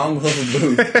 So John Wilkes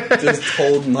Booth just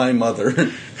told my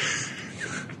mother.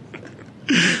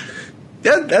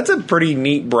 That's a pretty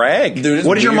neat brag. Dude,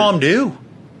 what does your mom do?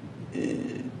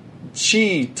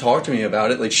 She talked to me about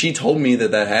it. Like, she told me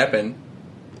that happened.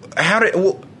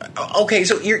 Okay,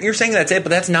 so you're saying that's it, but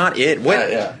that's not it. What?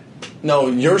 Yeah. No,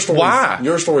 your story. Why?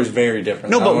 Your story is very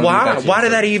different. No, but why? Why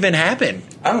did that even happen?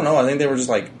 I don't know. I think they were just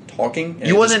like talking.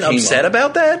 You wasn't upset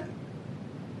about that?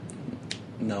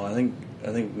 No, I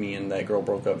think me and that girl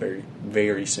broke up very,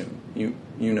 very soon. You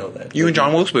know that. You and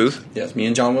John Wilkes Booth? Yes, me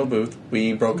and John Wilkes Booth.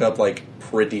 We broke up like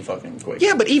pretty fucking quick.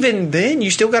 Yeah, but even then,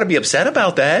 you still got to be upset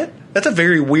about that. That's a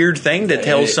very weird thing to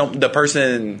tell the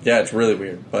person. Yeah, it's really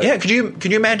weird. But yeah, could you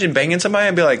imagine banging somebody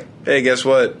and be like, "Hey, guess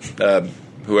what?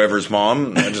 Whoever's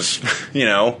mom, I just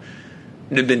have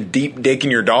been deep dicking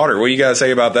your daughter. What do you got to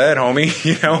say about that,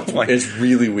 homie?" Like, it's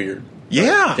really weird.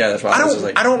 Yeah, that's why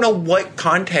I don't know what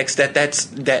context that it's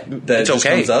just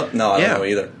okay. comes up. No, I don't know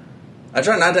either. I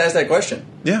try not to ask that question.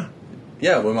 Yeah.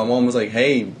 Yeah, when my mom was like,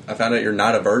 "Hey, I found out you're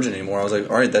not a virgin anymore," I was like,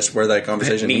 "All right, that's where that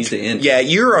conversation needs to end." Yeah,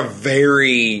 you're a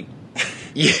very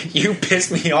you piss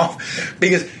me off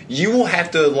because you will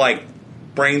have to like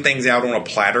bring things out on a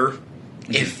platter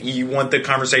if you want the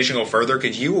conversation to go further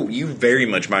because you very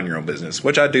much mind your own business,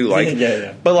 which I do like.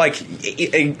 Yeah. But like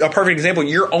a perfect example,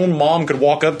 your own mom could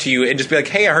walk up to you and just be like,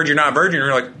 "Hey, I heard you're not a virgin."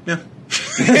 And you're like, "Yeah."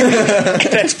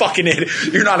 That's fucking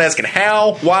it. You're not asking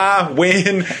how, why,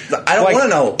 when. I don't want to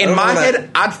know. In my head,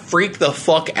 I'd freak the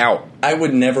fuck out. I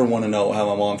would never want to know how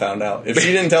my mom found out. If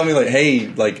she didn't tell me, like, "Hey,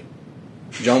 like,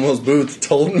 John Wilkes Booth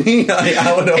told me,"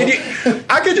 I would know.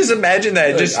 I could just imagine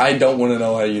that. Like, I don't want to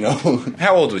know how you know.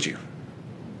 How old was you?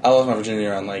 I lost my virginity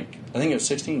around, like, I think it was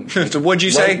 16. So what'd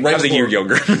you say? I was a year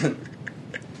younger.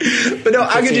 But no,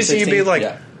 I could just see you 16, being like,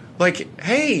 yeah.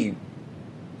 hey,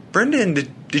 Brendan,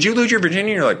 did you lose your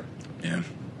virginity? You're like, yeah,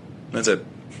 that's it.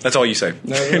 That's all you say.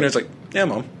 No, And it's like, yeah,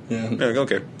 Mom. Yeah. Yeah,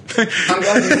 okay. I'm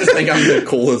glad you just think I'm the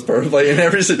coolest person. Like, in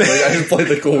every situation, I just play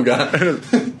the cool guy.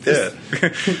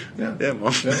 Yeah,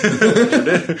 Mom.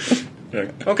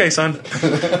 Okay, son.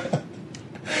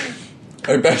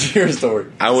 All right, back to your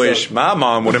story. I wish my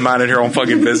mom would have minded her own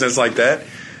fucking business like that,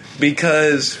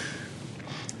 because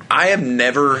I have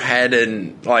never had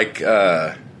an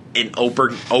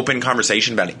open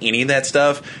conversation about any of that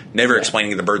stuff. Never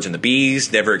explaining the birds and the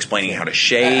bees. Never explaining how to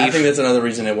shave. I think that's another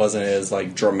reason it wasn't as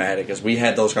like dramatic as we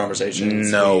had those conversations.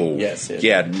 No. Yes.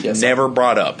 Never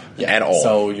brought up at all.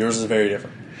 So yours is very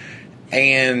different.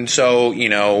 And so,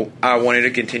 I wanted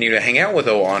to continue to hang out with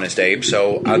old Honest Abe.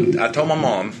 So I told my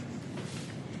mom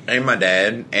and my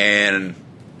dad, and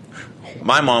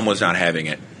my mom was not having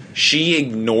it. She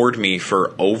ignored me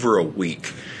for over a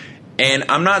week. And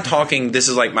I'm not talking, this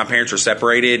is like my parents were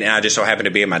separated, and I just so happened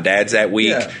to be at my dad's that week.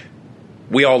 Yeah.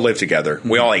 We all lived together. Mm-hmm.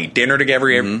 We all ate dinner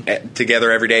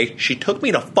together every day. She took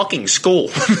me to fucking school.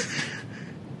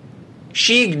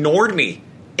 She ignored me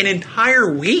an entire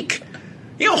week.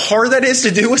 You know how hard that is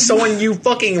to do with someone you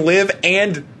fucking live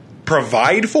and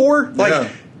provide for?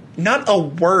 Like, not a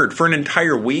word for an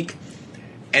entire week.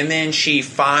 And then she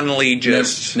finally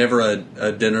just... Never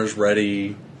a dinner's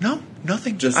ready... No,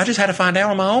 nothing. I just had to find out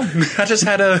on my own. I just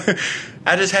had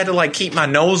to like keep my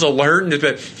nose alert and just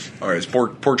be, all right,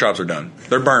 pork chops are done.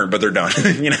 They're burned, but they're done.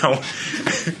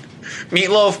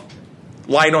 Meatloaf,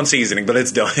 light on seasoning, but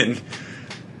it's done.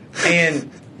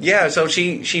 And yeah, so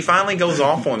she finally goes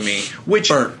off on me, which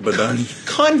burnt but done.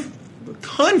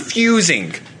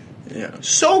 Confusing. Yeah,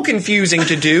 so confusing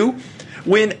to do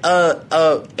when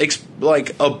a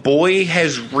boy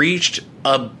has reached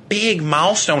a big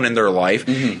milestone in their life,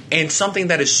 and something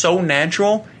that is so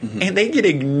natural, and they get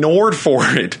ignored for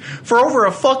it for over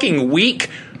a fucking week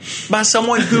by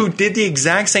someone who did the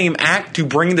exact same act to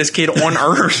bring this kid on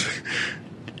earth.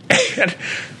 And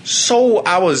so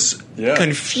I was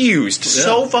confused,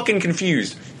 so fucking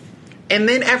confused. And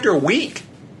then after a week,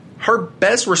 her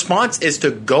best response is to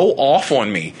go off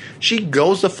on me. She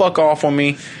goes the fuck off on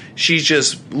me. She's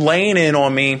just laying in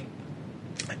on me.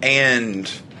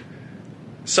 And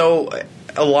so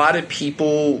a lot of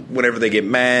people, whenever they get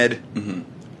mad,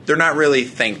 they're not really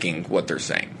thinking what they're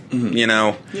saying,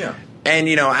 Yeah. And,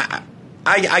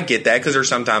 I get that, because there's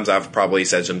sometimes I've probably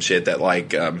said some shit that,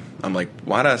 like, I'm like,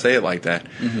 why did I say it like that?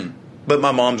 But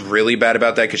my mom's really bad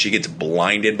about that because she gets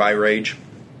blinded by rage.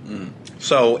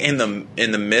 So in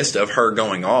the midst of her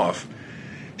going off,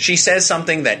 she says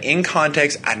something that in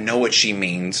context I know what she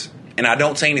means, and I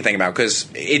don't say anything about it because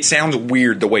it sounds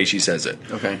weird the way she says it.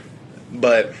 Okay.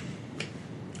 But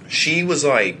she was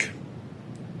like,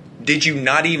 did you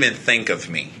not even think of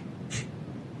me?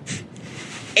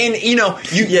 And you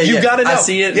got to know. I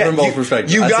see it from both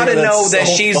perspectives. You got to know that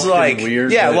so she's like,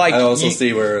 weird, like I also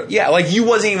see where, like you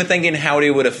wasn't even thinking how it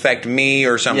would affect me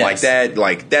or something like that.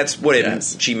 Like that's what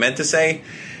she meant to say.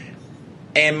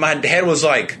 And my dad was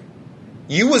like,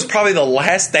 you was probably the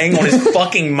last thing on his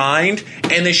fucking mind.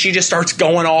 And then she just starts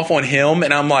going off on him,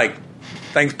 and I'm like,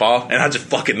 thanks, Pa. And I just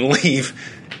fucking leave,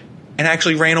 and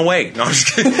actually ran away. No, I'm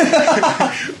just kidding.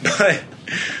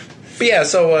 But yeah,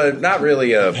 so not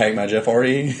really a pack my Jeff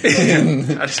R.E.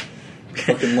 I just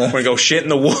fucking left. Want to go shit in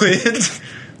the woods.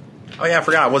 Oh yeah, I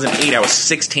forgot. I wasn't 8. I was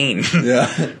 16.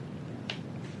 Yeah,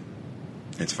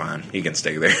 it's fine. He can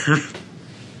stay there.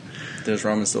 This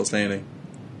rum is still standing.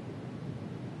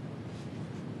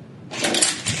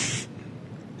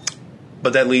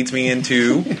 But that leads me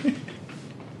into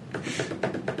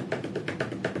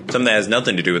something that has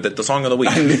nothing to do with it. The song of the week.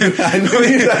 I knew you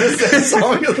were going to say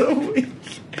song of the week.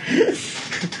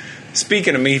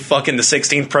 Speaking of me fucking the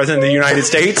 16th president of the United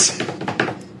States,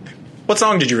 what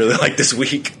song did you really like this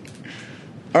week?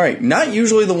 All right, not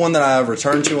usually the one that I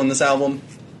return to on this album,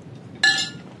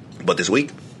 but this week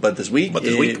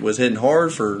it was hitting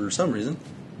hard for some reason.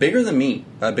 Bigger Than Me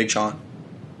by Big Sean.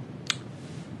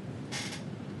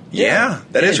 Yeah,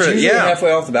 that is right. Yeah,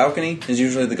 Halfway Off the Balcony is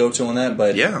usually the go-to on that,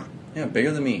 but yeah,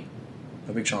 Bigger Than Me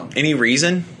by Big Sean. Any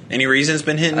reason? Any reason it's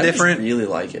been hitting different? I just really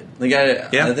like it. Like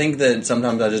I think that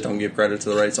sometimes I just don't give credit to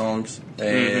the right songs,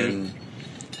 and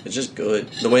it's just good.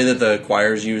 The way that the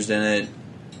choir's used in it,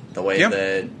 the way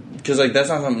that, because like that's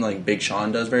not something like Big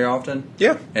Sean does very often.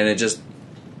 Yeah, and it just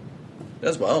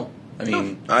does well. I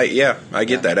mean, I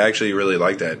get that. I actually really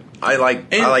like that. I like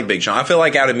Big Sean. I feel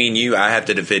like out of me and you, I have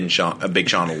to defend Big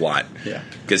Sean a lot. Yeah,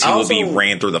 because he would be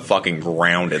ran through the fucking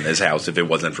ground in this house if it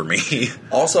wasn't for me.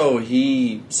 Also,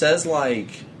 he says like,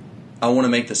 "I want to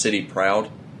make the city proud."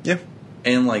 Yeah,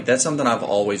 And, like, that's something I've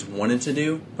always wanted to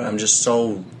do, but I'm just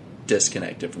so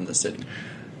disconnected from the city.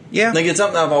 Yeah. Like, it's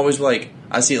something I've always, like,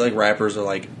 I see, like, rappers are,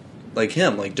 like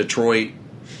him, like, Detroit,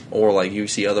 or, like, you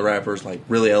see other rappers, like,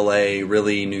 really L.A.,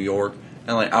 really New York,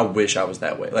 and, like, I wish I was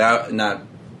that way. Like, not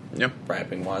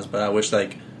rapping-wise, but I wish,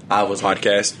 like, I was...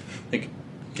 Podcast. Like,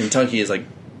 Kentucky is, like,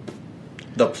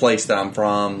 the place that I'm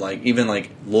from, like, even, like,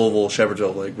 Louisville,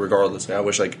 Shepherdsville, like, regardless, like, I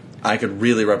wish, like, I could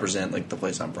really represent, like, the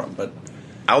place I'm from, but...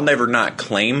 I'll never not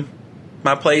claim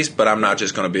my place, but I'm not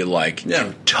just going to be like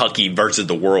Kentucky versus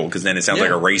the world, because then it sounds like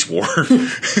a race war.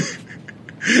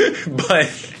 but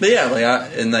yeah, like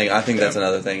I think that's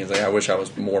another thing is like I wish I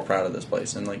was more proud of this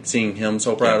place, and like seeing him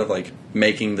so proud of like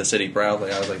making the city proud.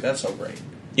 Like I was like, that's so great.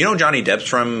 You know, Johnny Depp's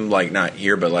from like not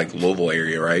here, but like Louisville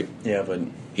area, right? Yeah, but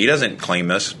he doesn't claim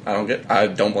this. I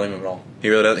don't blame him at all. He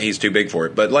really doesn't. He's too big for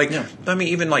it. But like, I mean,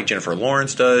 even like Jennifer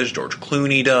Lawrence does, George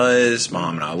Clooney does,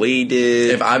 Muhammad Ali did.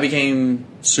 If I became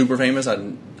super famous, I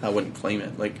wouldn't claim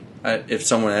it. Like, if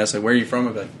someone asked like, "Where are you from?"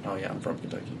 I'd be like, "Oh yeah, I'm from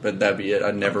Kentucky." But that'd be it.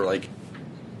 I'd never like.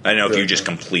 I know if you just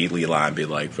completely lie and be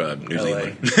like New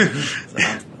Zealand.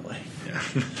 I'm from LA.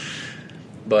 Yeah.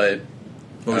 But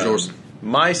what was yours?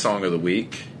 My song of the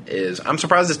week is I'm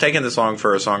surprised it's taken this long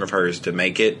for a song of hers to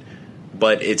make it,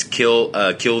 but it's "Kill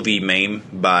the Mame"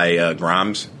 by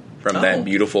Grimes from that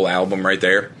beautiful album right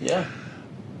there. Yeah.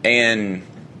 And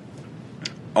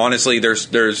honestly,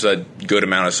 there's a good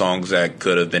amount of songs that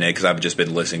could have been it because I've just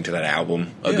been listening to that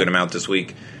album a good amount this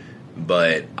week.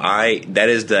 But that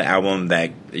is the album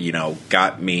that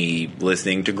got me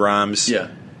listening to Grimes. Yeah.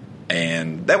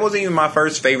 And that wasn't even my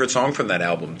first favorite song from that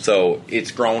album, so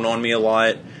it's grown on me a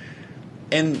lot.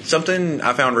 And something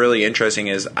I found really interesting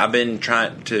is I've been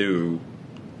trying to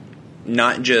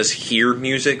not just hear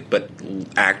music, but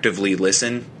actively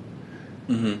listen.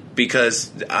 Mm-hmm.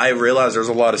 Because I realize there's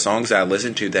a lot of songs that I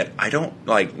listen to that I don't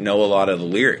know a lot of the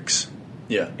lyrics.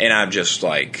 Yeah. And I'm just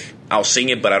I'll sing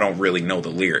it, but I don't really know the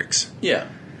lyrics. Yeah.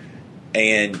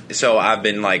 And so I've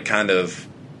been kind of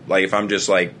if I'm just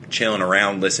chilling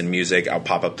around, listening to music, I'll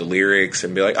pop up the lyrics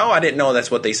and be like, oh, I didn't know that's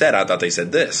what they said. I thought they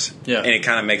said this. Yeah. And it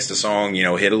kind of makes the song,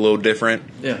 hit a little different.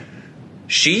 Yeah.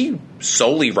 She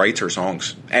solely writes her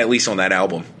songs, at least on that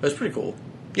album. That's pretty cool.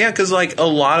 Yeah, because a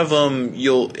lot of them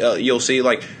you'll see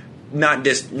not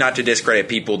to discredit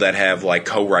people that have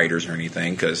co-writers or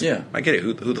anything. Because I get it.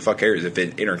 Who the fuck cares if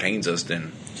it entertains us?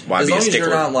 Then why be a stickler? As long as you're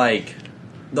not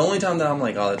the only time that I'm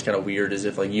oh, that's kind of weird is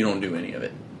if you don't do any of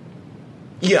it.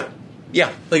 Yeah.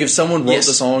 Yeah. Like if someone wrote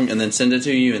the song and then send it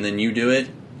to you and then you do it.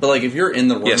 But if you're in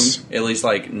the room, at least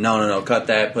no, cut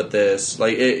that, put this.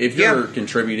 If you're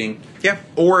contributing. Yeah.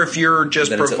 Or if you're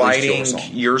just providing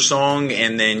your song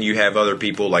and then you have other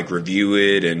people review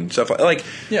it and stuff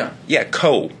Yeah.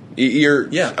 Yeah, you're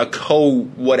a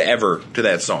whatever to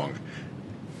that song.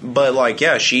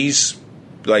 But she's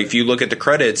if you look at the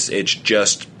credits, it's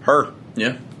just her.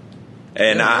 Yeah.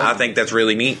 And I think that's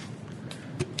really neat.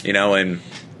 And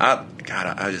I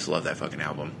just love that fucking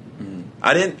album. Mm-hmm.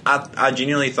 I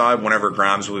genuinely thought whenever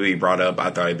Grimes would be brought up,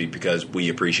 I thought it'd be because We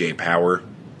Appreciate Power,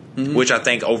 which I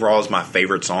think overall is my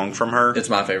favorite song from her. It's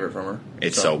my favorite from her.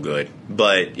 It's so good.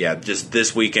 But yeah, just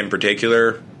this week in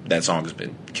particular, that song has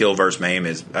been Kill v.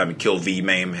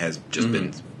 Mame has just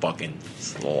been fucking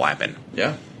slapping.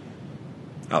 Yeah.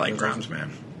 I like Grimes,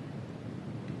 man.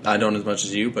 I don't as much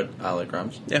as you, but I like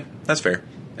Grimes. Yeah, that's fair.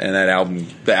 And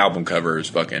the album cover is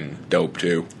fucking dope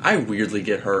too. I weirdly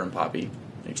get her and Poppy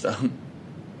mixed up.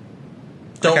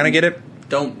 I kind of get it.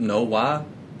 Don't know why.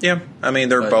 Yeah, I mean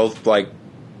they're both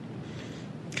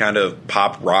kind of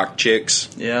pop rock chicks.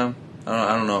 Yeah,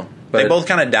 I don't know. But they both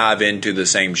kind of dive into the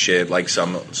same shit,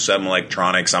 some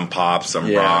electronic, some pop,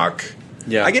 some rock.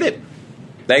 Yeah, I get it.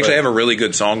 They actually have a really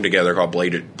good song together called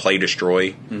 "Play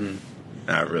Destroy." Mm-hmm.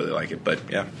 I really like it, but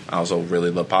yeah, I also really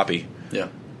love Poppy. Yeah.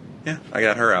 Yeah, I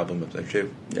got her album up there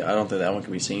too. Yeah, I don't think that one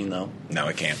can be seen though. No,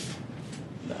 it can't.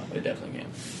 No, it definitely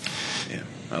can't. Yeah,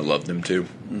 I love them too.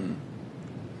 Mm.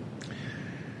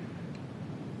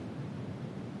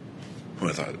 Oh,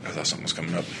 I thought something was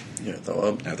coming up. Yeah, I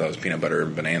thought it was peanut butter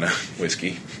and banana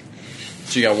whiskey.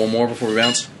 So you got one more before we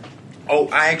bounce? Oh,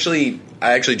 I actually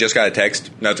just got a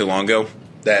text not too long ago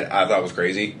that I thought was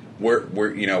crazy. We're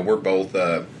both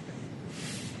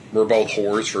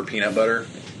whores for peanut butter.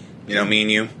 Me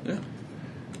and you. Yeah.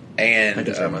 And I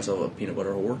consider myself a peanut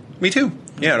butter whore. Me too.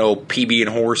 Yeah, an old PB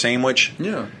and whore sandwich.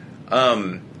 Yeah.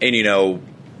 And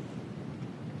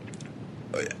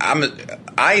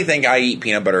I think I eat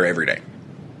peanut butter every day.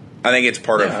 I think it's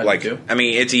part of I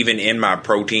mean, it's even in my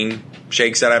protein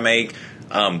shakes that I make.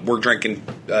 We're drinking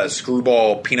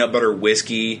Screwball peanut butter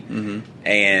whiskey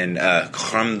and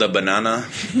creme de banana.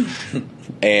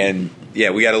 And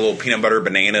we got a little peanut butter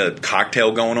banana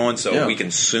cocktail going on, so we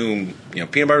consume,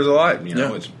 peanut butter's a lot.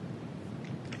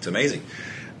 It's amazing.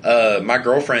 My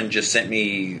girlfriend just sent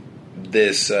me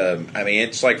this.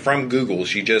 It's like from Google.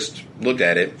 She just looked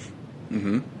at it,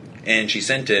 and she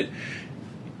sent it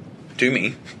to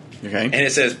me. Okay. And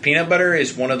it says peanut butter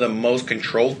is one of the most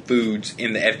controlled foods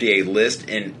in the FDA list.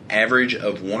 An average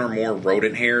of 1 or more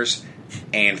rodent hairs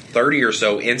and 30 or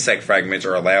so insect fragments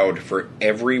are allowed for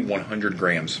every 100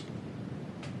 grams.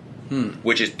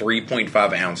 Which is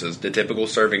 3.5 ounces. The typical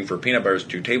serving for peanut butter is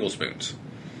 2 tablespoons.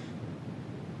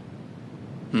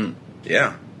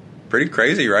 Yeah. Pretty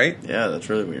crazy, right? Yeah, that's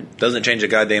really weird. Doesn't change a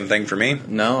goddamn thing for me.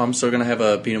 No, I'm still going to have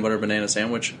a peanut butter banana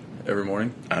sandwich every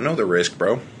morning. I know the risk,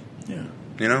 bro. Yeah.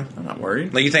 I'm not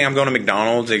worried. Like, you think I'm going to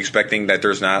McDonald's expecting that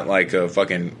there's not, like, a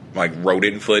fucking, like,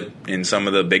 rodent foot in some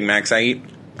of the Big Macs I eat?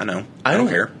 I know. I don't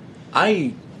care.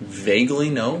 I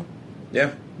vaguely know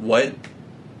what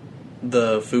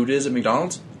the food is at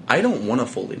McDonald's. I don't want to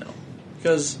fully know.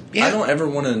 Because I don't ever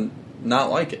want to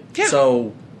not like it. Yeah.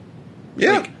 So,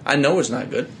 I know it's not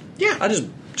good. Yeah. I just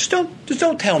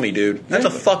don't tell me, dude. That's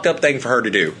a fucked up thing for her to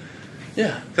do.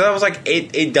 Yeah. Because I was like,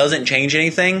 it doesn't change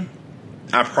anything.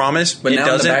 I promise. But it now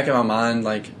doesn't. in the back of my mind,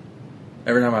 like,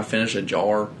 every time I finish a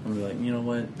jar, I'm like, you know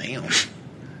what? Damn.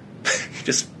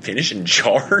 Just finishing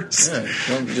jars? Yeah.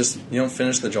 You don't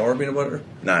finish the jar of peanut butter?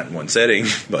 Not in one setting.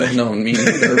 But Well, no, me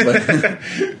neither, but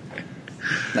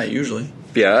not usually.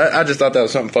 Yeah, I just thought that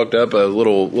was something fucked up. A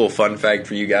little fun fact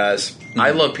for you guys.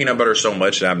 I love peanut butter so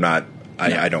much that I'm not.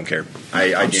 I don't care.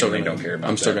 I genuinely don't care about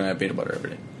I'm still that. going to have peanut butter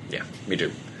every day. Yeah, me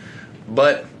too.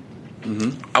 But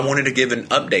I wanted to give an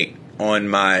update on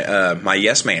my my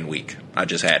Yes Man week I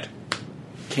just had.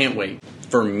 Can't wait.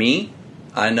 For me,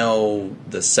 I know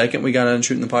the second we got done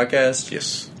shooting the podcast,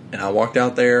 Yes. and I walked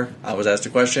out there, I was asked a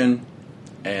question,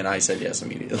 and I said yes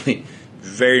immediately.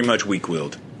 Very much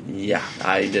weak-willed. Yeah,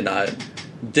 I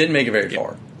didn't make it very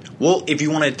far. Well, if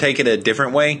you want to take it a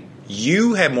different way,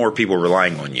 you have more people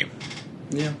relying on you.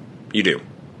 Yeah. You do.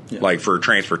 Yeah. Like for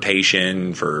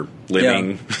transportation, for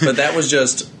living. Yeah. But that was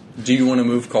just, do you want to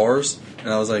move cars? And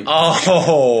I was like,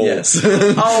 oh. Yes.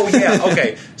 Oh, yeah,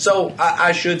 okay. So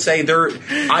I should say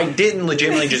I didn't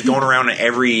legitimately just going around in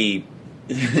every,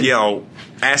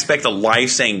 aspect of life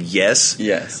saying yes.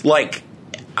 Yes. Like,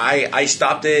 I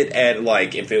stopped it at,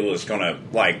 like, if it was going to,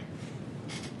 like,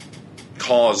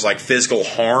 cause, like, physical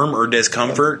harm or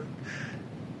discomfort.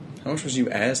 How much was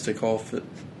you asked to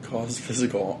cause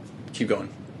physical? Keep going.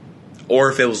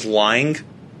 Or if it was lying.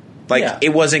 Like,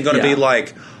 it wasn't going to be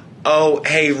like, oh,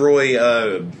 hey, Roy,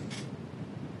 I'll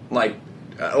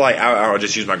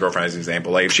just use my girlfriend as an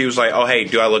example. Like, if she was like, oh, hey,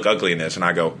 do I look ugly in this? And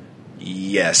I go,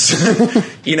 yes.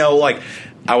 Like,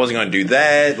 I wasn't going to do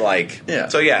that. Like,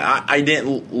 so yeah, I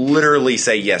didn't literally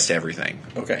say yes to everything.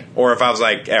 Okay. Or if I was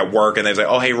like at work and they was like,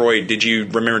 oh, hey, Roy, did you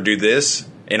remember to do this?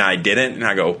 And I didn't. And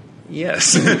I go,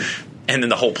 yes. And then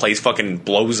the whole place fucking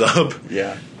blows up.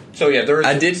 Yeah. So yeah, there is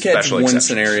I did catch one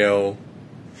scenario.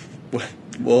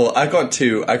 Well, I caught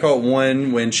two. I caught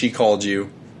one when she called you.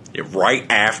 Yeah, right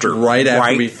after Right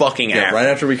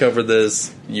after we covered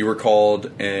this, you were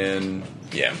called, and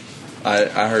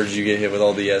I heard you get hit with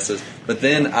all the yeses. But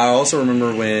then I also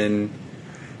remember when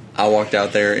I walked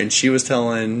out there, and she was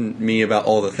telling me about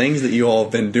all the things that you all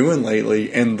have been doing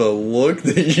lately, and the look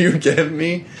that you gave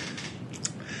me.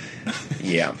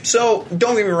 Yeah. So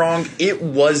don't get me wrong, it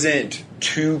wasn't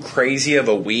too crazy of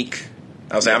a week.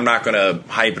 I was saying, I'm not going to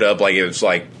hype it up like it was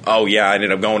like, oh yeah, I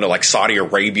ended up going to like Saudi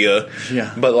Arabia.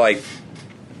 Yeah. But like,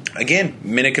 again,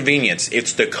 minute convenience.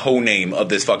 It's the co-name of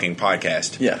this fucking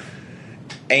podcast. Yeah.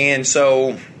 And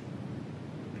so,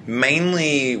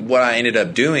 mainly what I ended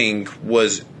up doing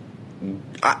was,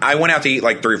 I went out to eat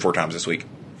like 3 or 4 times this week.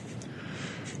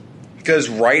 Because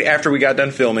right after we got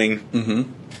done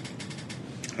filming,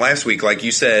 last week, like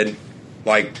you said,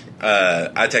 like,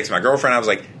 I texted my girlfriend. I was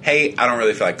like, hey, I don't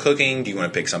really feel like cooking. Do you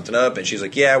want to pick something up? And she's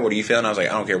like, yeah, what are you feeling? I was like,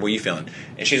 I don't care. What are you feeling?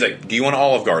 And she's like, do you want an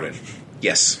Olive Garden?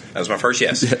 Yes. That was my first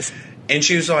yes. Yes. And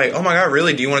she was like, oh my God,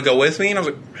 really? Do you want to go with me? And I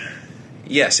was like,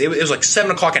 yes. It was like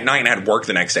 7 o'clock at night and I had work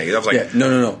the next day. I was like,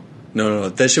 No.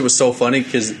 That shit was so funny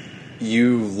because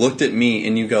you looked at me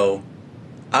and you go,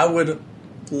 I would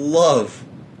love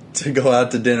to go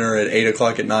out to dinner at 8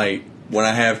 o'clock at night when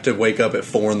I have to wake up at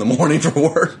 4 in the morning for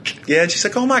work. Yeah, and she's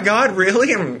like, oh my God,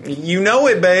 really? And you know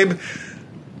it, babe.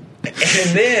 And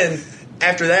then,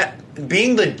 after that,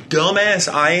 being the dumbass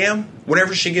I am,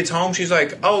 whenever she gets home, she's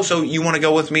like, oh, so you want to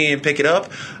go with me and pick it up?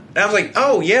 And I was like,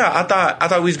 oh, yeah, I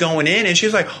thought we was going in. And she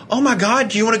was like, oh my God,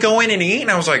 do you want to go in and eat?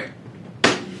 And I was like,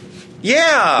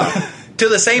 yeah, To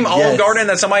the same Olive Garden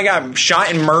that somebody got shot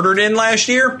and murdered in last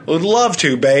year? Would love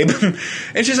to, babe.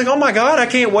 And she's like, oh my God, I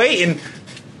can't wait. And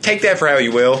take that for how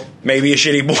you will. Maybe a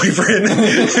shitty boyfriend.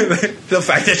 The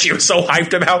fact that she was so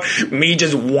hyped about me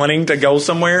just wanting to go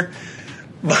somewhere.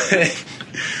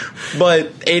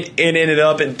 But it ended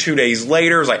up in 2 days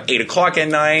later. It was like 8 o'clock at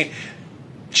night.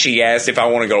 She asked if I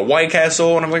want to go to White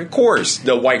Castle, and I'm like, of course.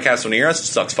 The White Castle near us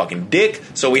sucks fucking dick,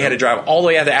 so we had to drive all the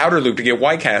way out the outer loop to get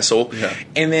White Castle. Yeah.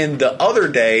 And then the other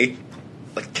day,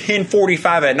 like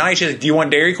 10:45 at night, she's like, do you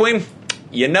want Dairy Queen?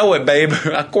 You know it, babe.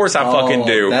 Of course I fucking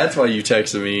do. That's why you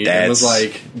texted me and was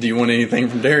like, do you want anything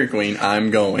from Dairy Queen?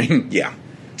 I'm going. Yeah.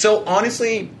 So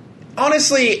honestly,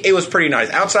 it was pretty nice.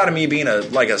 Outside of me being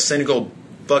a cynical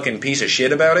fucking piece of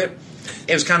shit about it,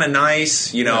 it was kind of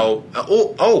nice, you know.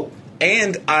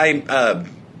 And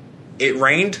it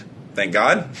rained, thank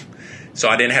God. So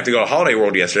I didn't have to go to Holiday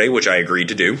World yesterday, which I agreed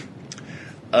to do.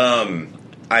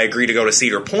 I agreed to go to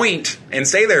Cedar Point and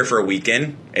stay there for a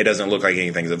weekend. It doesn't look like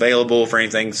anything's available for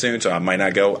anything soon, so I might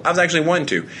not go. I was actually wanting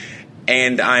to.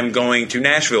 And I'm going to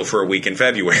Nashville for a week in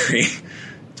February.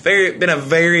 It's been a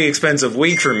very expensive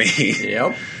week for me.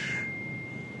 Yep.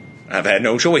 I've had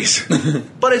no choice.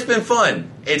 But it's been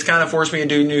fun. It's kind of forced me to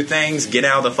do new things, get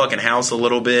out of the fucking house a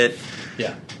little bit.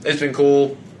 Yeah. It's been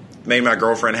cool. Made my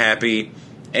girlfriend happy.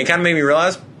 And it kind of made me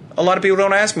realize a lot of people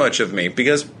don't ask much of me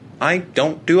because I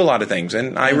don't do a lot of things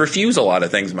and I refuse a lot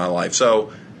of things in my life.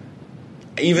 So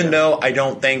even though I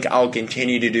don't think I'll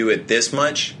continue to do it this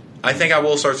much, I think I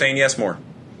will start saying yes more.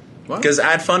 Because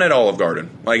I had fun at Olive Garden.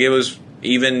 Like, it was,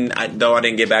 even though I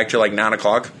didn't get back till like 9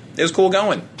 o'clock, it was cool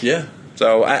going. Yeah.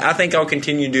 So I think I'll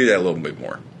continue to do that a little bit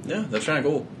more. Yeah, that's kind of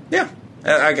cool. Yeah.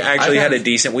 I actually had a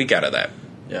decent week out of that.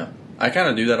 Yeah. I kind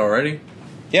of do that already.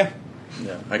 Yeah.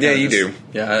 Yeah, you do.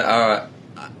 Yeah,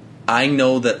 I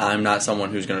know that I'm not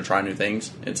someone who's going to try new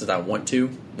things. It's that I want to.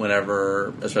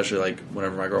 Whenever, especially like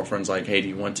whenever my girlfriend's like, "Hey, do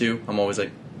you want to?" I'm always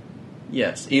like,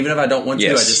 "Yes." Even if I don't want to,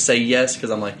 I just say yes because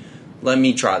I'm like, "Let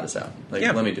me try this out. Like,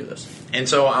 let me do this." And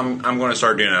so I'm going to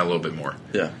start doing that a little bit more.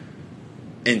 Yeah.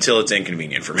 Until it's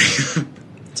inconvenient for me.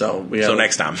 So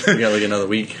next time we got like another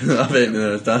week of it and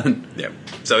then it's done. Yeah.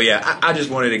 So I just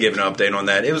wanted to give an update on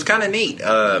that. It was kind of neat.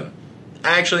 I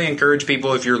actually encourage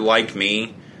people, if you're like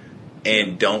me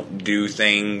and don't do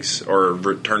things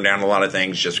or turn down a lot of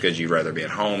things just because you'd rather be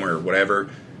at home or whatever,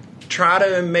 try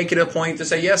to make it a point to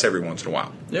say yes every once in a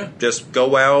while. Yeah. Just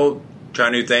go out, try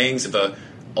new things. If a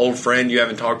old friend you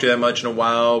haven't talked to that much in a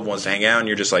while wants to hang out and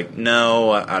you're just like,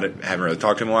 no, I haven't really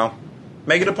talked to him in a while,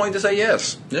 make it a point to say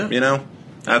yes. Yeah. You know?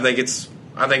 I think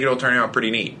it'll turn out pretty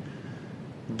neat.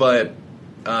 But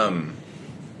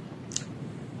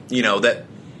you know,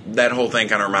 that whole thing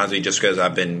kind of reminds me, just because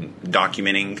I've been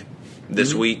documenting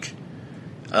this week.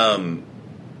 You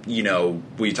know,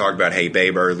 we talked about Hey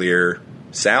Babe earlier.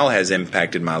 Sal has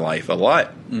impacted my life a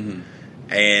lot. Mm-hmm.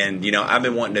 And, you know, I've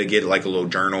been wanting to get like a little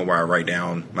journal where I write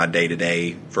down my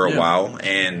day-to-day for a while.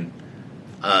 And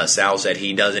Sal said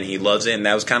he does it and he loves it. And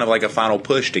that was kind of like a final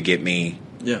push to get me,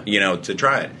 you know, to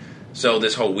try it. So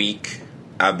this whole week,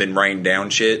 I've been writing down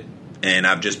shit. And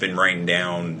I've just been writing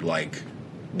down, like,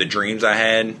 the dreams I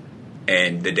had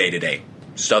and the day-to-day.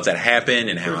 Stuff that happened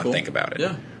and how I think about it.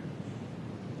 Yeah.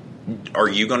 Are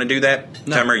you going to do that?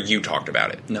 No. Time or you talked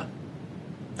about it? No.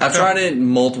 I've tried it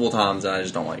multiple times and I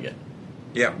just don't like it.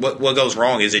 Yeah. What goes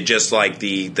wrong? Is it just like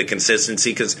the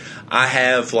consistency? Because I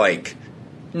have like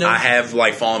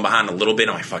fallen behind a little bit.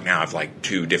 I'm like, fuck, now I have like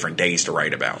 2 different days to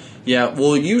write about. Yeah.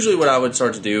 Well, usually what I would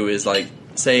start to do is like,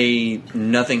 say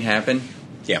nothing happened.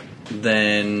 Yeah.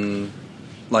 Then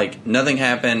like nothing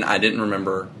happened. I didn't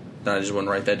remember. Then I just wouldn't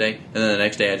write that day. And then the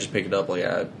next day I just pick it up like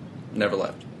I never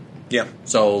left. Yeah.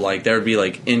 So like there would be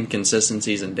like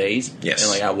inconsistencies in days. Yes.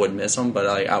 And like I would miss them, but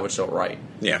I would still write.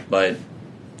 Yeah. But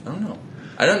I don't know.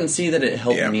 I didn't see that it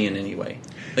helped me in any way.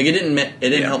 Like it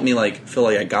didn't help me like feel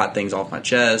like I got things off my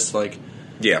chest. Like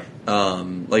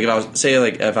like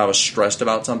if I was stressed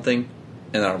about something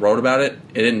and I wrote about it,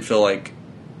 it didn't feel like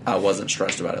I wasn't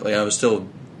stressed about it. Like I was still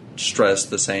stressed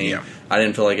the same. Yeah. I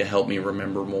didn't feel like it helped me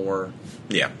remember more.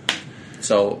 Yeah.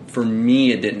 So for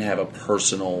me, it didn't have a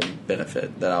personal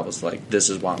benefit that I was like, this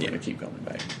is why I'm going to keep coming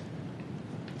back.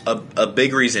 A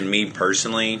big reason me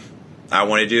personally I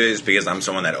want to do it is because I'm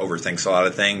someone that overthinks a lot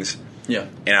of things. Yeah.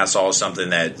 And I saw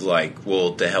something that like,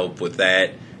 well, to help with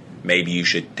that, maybe you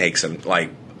should take some,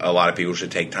 like a lot of people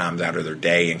should take times out of their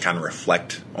day and kind of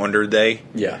reflect on their day.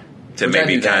 Yeah. To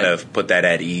maybe kind of put that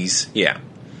at ease. Yeah.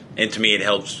 And to me, it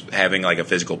helps having like a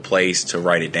physical place to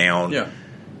write it down. Yeah.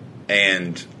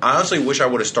 And I honestly wish I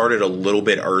would have started a little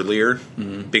bit earlier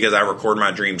because I record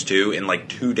my dreams too. And like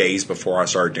 2 days before I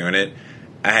started doing it,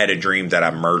 I had a dream that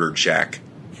I murdered Shaq.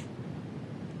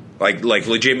 Like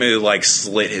legitimately, like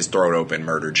slit his throat open,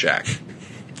 murdered Shaq.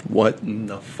 What in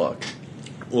the fuck?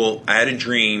 Well, I had a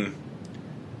dream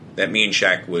that me and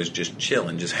Shaq was just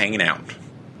chilling, just hanging out.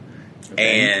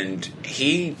 Okay. And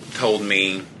he told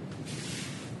me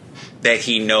that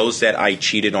he knows that I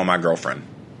cheated on my girlfriend.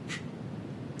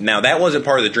 Now, that wasn't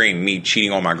part of the dream, me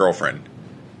cheating on my girlfriend.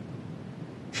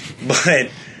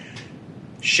 But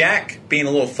Shaq, being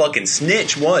a little fucking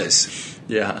snitch, was.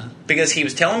 Yeah. Because he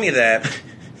was telling me that,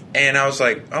 and I was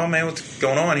like, oh, man, what's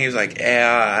going on? He was like,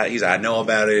 yeah, I know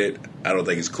about it. I don't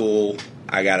think it's cool.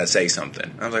 I got to say something.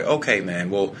 I was like, okay, man,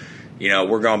 well,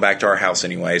 we're going back to our house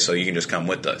anyway, so you can just come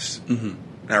with us. Mm-hmm.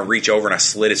 And I reach over and I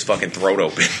slit his fucking throat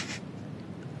open.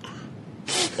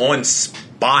 On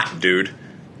spot, dude.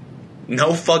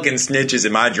 No fucking snitches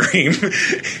in my dream.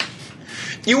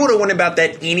 You would have went about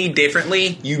that any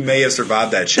differently, you may have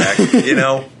survived that,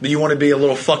 Shaq. You want to be a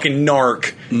little fucking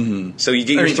narc. Mm-hmm. So you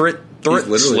get your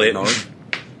throat slit.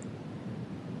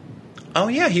 Oh,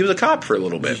 yeah, he was a cop for a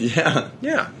little bit. Yeah.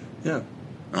 Yeah. Yeah.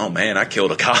 Oh, man, I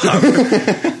killed a cop.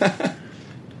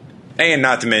 And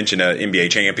not to mention an NBA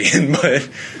champion, but...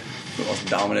 The most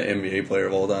dominant NBA player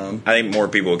of all time. I think more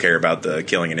people care about the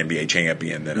killing an NBA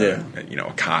champion than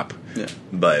a cop. Yeah.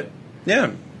 But,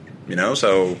 yeah.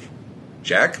 So...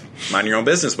 Shaq, mind your own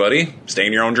business, buddy. Stay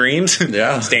in your own dreams.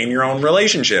 Yeah. Stay in your own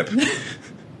relationship.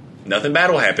 Nothing bad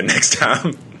will happen next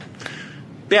time.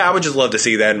 Yeah, I would just love to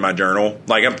see that in my journal.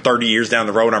 Like, I'm 30 years down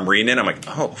the road, I'm reading it, I'm like,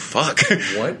 oh, fuck.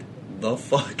 What the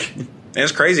fuck? And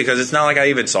it's crazy, because it's not like I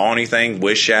even saw anything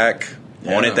with Shaq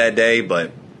on it that day,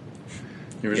 but...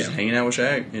 You were just hanging out with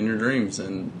Shaq in your dreams,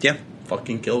 and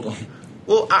fucking killed him.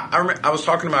 Well, I was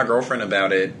talking to my girlfriend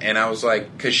about it, and I was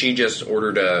like, because she just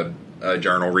ordered a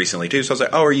journal recently too, so I was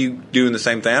like, oh, are you doing the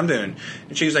same thing I'm doing?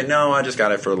 And she was like, no, I just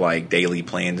got it for like daily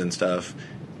plans and stuff.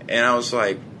 And I was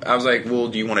like, well,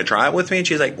 do you want to try it with me? And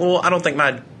she's like, well, I don't think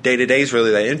my day-to-day is really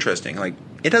that interesting. Like,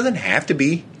 it doesn't have to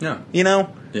be. Yeah.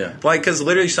 Yeah. Like, because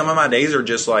literally some of my days are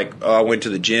just like, oh, I went to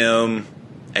the gym,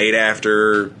 ate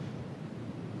after,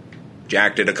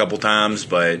 jacked it a couple times,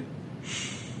 but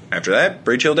after that,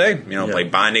 pretty chill day.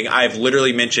 Played Binding. I've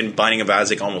literally mentioned Binding of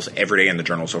Isaac almost every day in the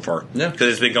journal so far. Yeah. Because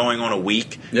it's been going on a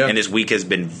week, and this week has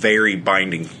been very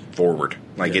Binding forward.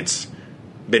 Like, it's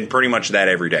been pretty much that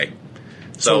every day.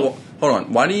 So, hold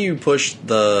on. Why do you push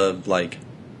the, like,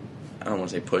 I don't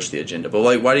want to say push the agenda, but,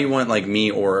 like, why do you want, like,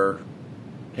 me or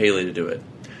Haley to do it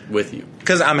with you?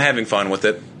 Because I'm having fun with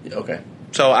it. Okay.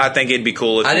 So I think it'd be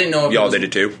cool if I didn't know if y'all did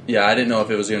it too. Yeah, I didn't know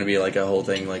if it was going to be, like, a whole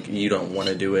thing, like, you don't want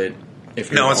to do it.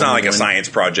 No, it's not like a science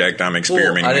project. I'm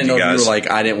experimenting with you guys. I didn't know if you were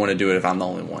like, I didn't want to do it if I'm the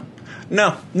only one.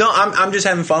 No, I'm just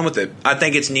having fun with it. I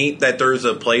think it's neat that there's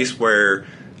a place where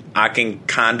I can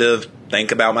kind of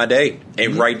think about my day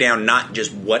and write down not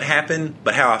just what happened,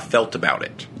 but how I felt about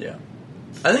it. Yeah.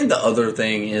 I think the other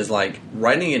thing is, like,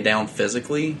 writing it down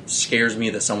physically scares me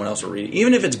that someone else will read it.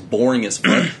 Even if it's boring as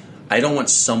fuck, I don't want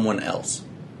someone else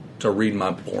to read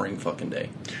my boring fucking day.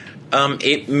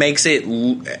 It makes it...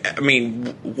 I mean,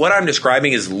 what I'm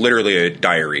describing is literally a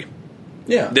diary.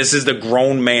 Yeah. This is the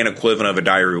grown man equivalent of a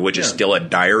diary, which is still a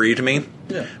diary to me.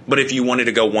 Yeah. But if you wanted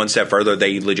to go one step further,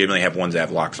 they legitimately have ones that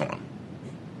have locks on them.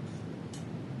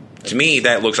 To me,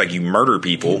 that looks like you murder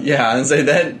people. Yeah, I'd say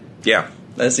that... Yeah.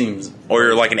 That seems... Or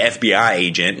you're like an FBI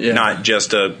agent, not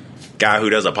just a guy who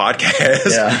does a podcast.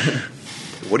 Yeah.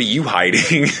 What are you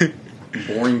hiding?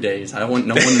 Boring days. I want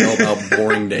no one to know about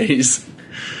boring days.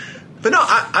 But no,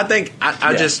 I think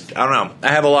I just I don't know.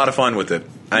 I have a lot of fun with it.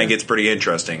 I think it's pretty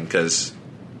interesting because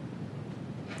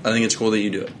I think it's cool that you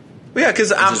do it. Yeah,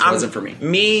 because I'm wasn't for me.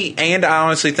 Me and I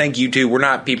honestly think you too. We're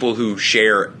not people who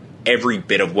share every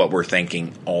bit of what we're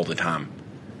thinking all the time.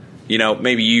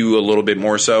 Maybe you a little bit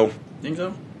more so. Think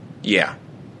so? Yeah.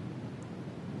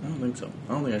 I don't think so.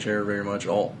 I don't think I share very much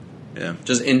at all. Yeah.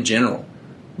 Just in general.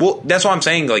 Well, that's what I'm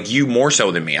saying. Like, you more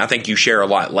so than me. I think you share a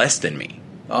lot less than me.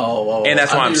 Oh, and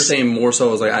that's why you're saying more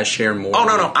so is like I share more. Oh,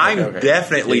 no. I'm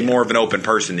definitely more of an open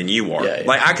person than you are. Yeah.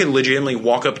 Like, I could legitimately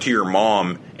walk up to your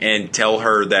mom and tell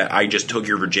her that I just took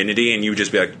your virginity, and you would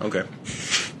just be like, okay.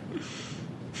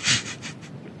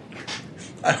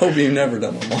 I hope you never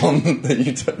tell my mom that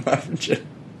you took my virginity.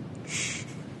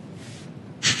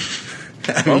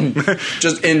 I mean,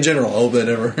 just in general, I hope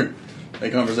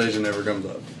that conversation never comes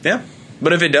up. Yeah.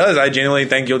 But if it does, I genuinely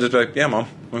think you'll just be like, yeah, Mom.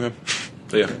 Okay.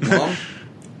 So, yeah. Mom,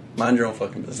 mind your own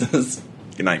fucking business.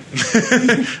 Good night.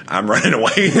 I'm running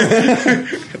away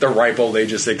at the ripe old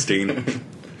age of 16.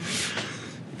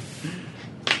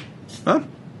 Huh?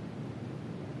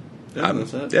 Yeah,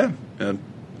 that's it. Yeah.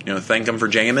 Thank them for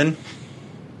jamming.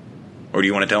 Or do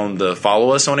you want to tell them to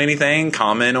follow us on anything,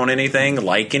 comment on anything,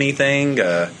 like anything?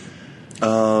 No.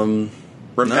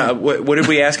 What did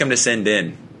we ask them to send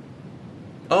in?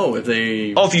 Oh, if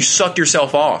they... Oh, if you sucked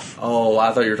yourself off. Oh,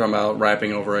 I thought you were talking about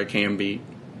rapping over a cam beat.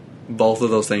 Both of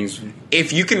those things.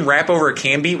 If you can rap over a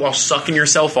cam beat while sucking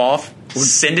yourself off,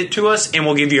 send it to us and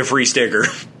we'll give you a free sticker.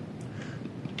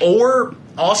 Or,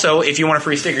 also, if you want a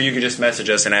free sticker, you can just message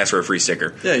us and ask for a free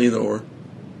sticker. Yeah, either or.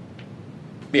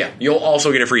 Yeah, you'll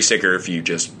also get a free sticker if you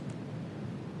just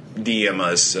DM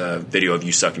us a video of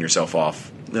you sucking yourself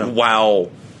off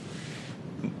while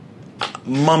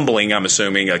mumbling, I'm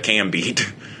assuming, a cam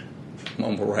beat.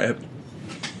 Mumble rap.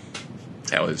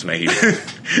 That's how it's made.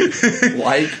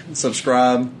 Like,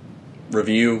 subscribe,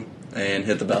 review, and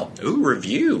hit the bell. Ooh,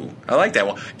 review. I like that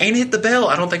one. And hit the bell.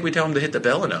 I don't think we tell them to hit the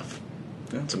bell enough.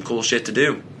 Yeah. Some cool shit to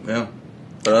do. Yeah.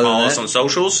 But other Follow than us that, on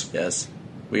socials. yes.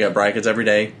 We got brackets every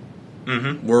day.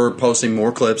 Mm-hmm. We're posting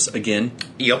more clips again.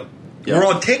 Yep. Yep. We're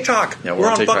on TikTok. Yeah, we're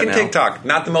on TikTok fucking now. TikTok.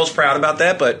 Not the most proud about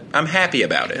that, but I'm happy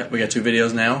about it. Yeah, we got 2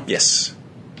 videos now. Yes.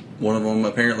 One of them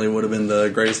apparently would have been the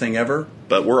greatest thing ever.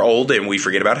 But we're old and we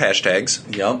forget about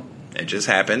hashtags. Yep. It just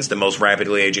happens. The most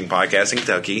rapidly aging podcast in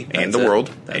Kentucky and That's the it.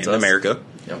 world That's and us. America.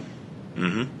 Yep.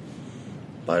 Mm-hmm.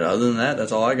 But other than that,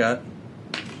 that's all I got.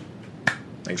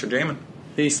 Thanks for jamming.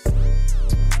 Peace.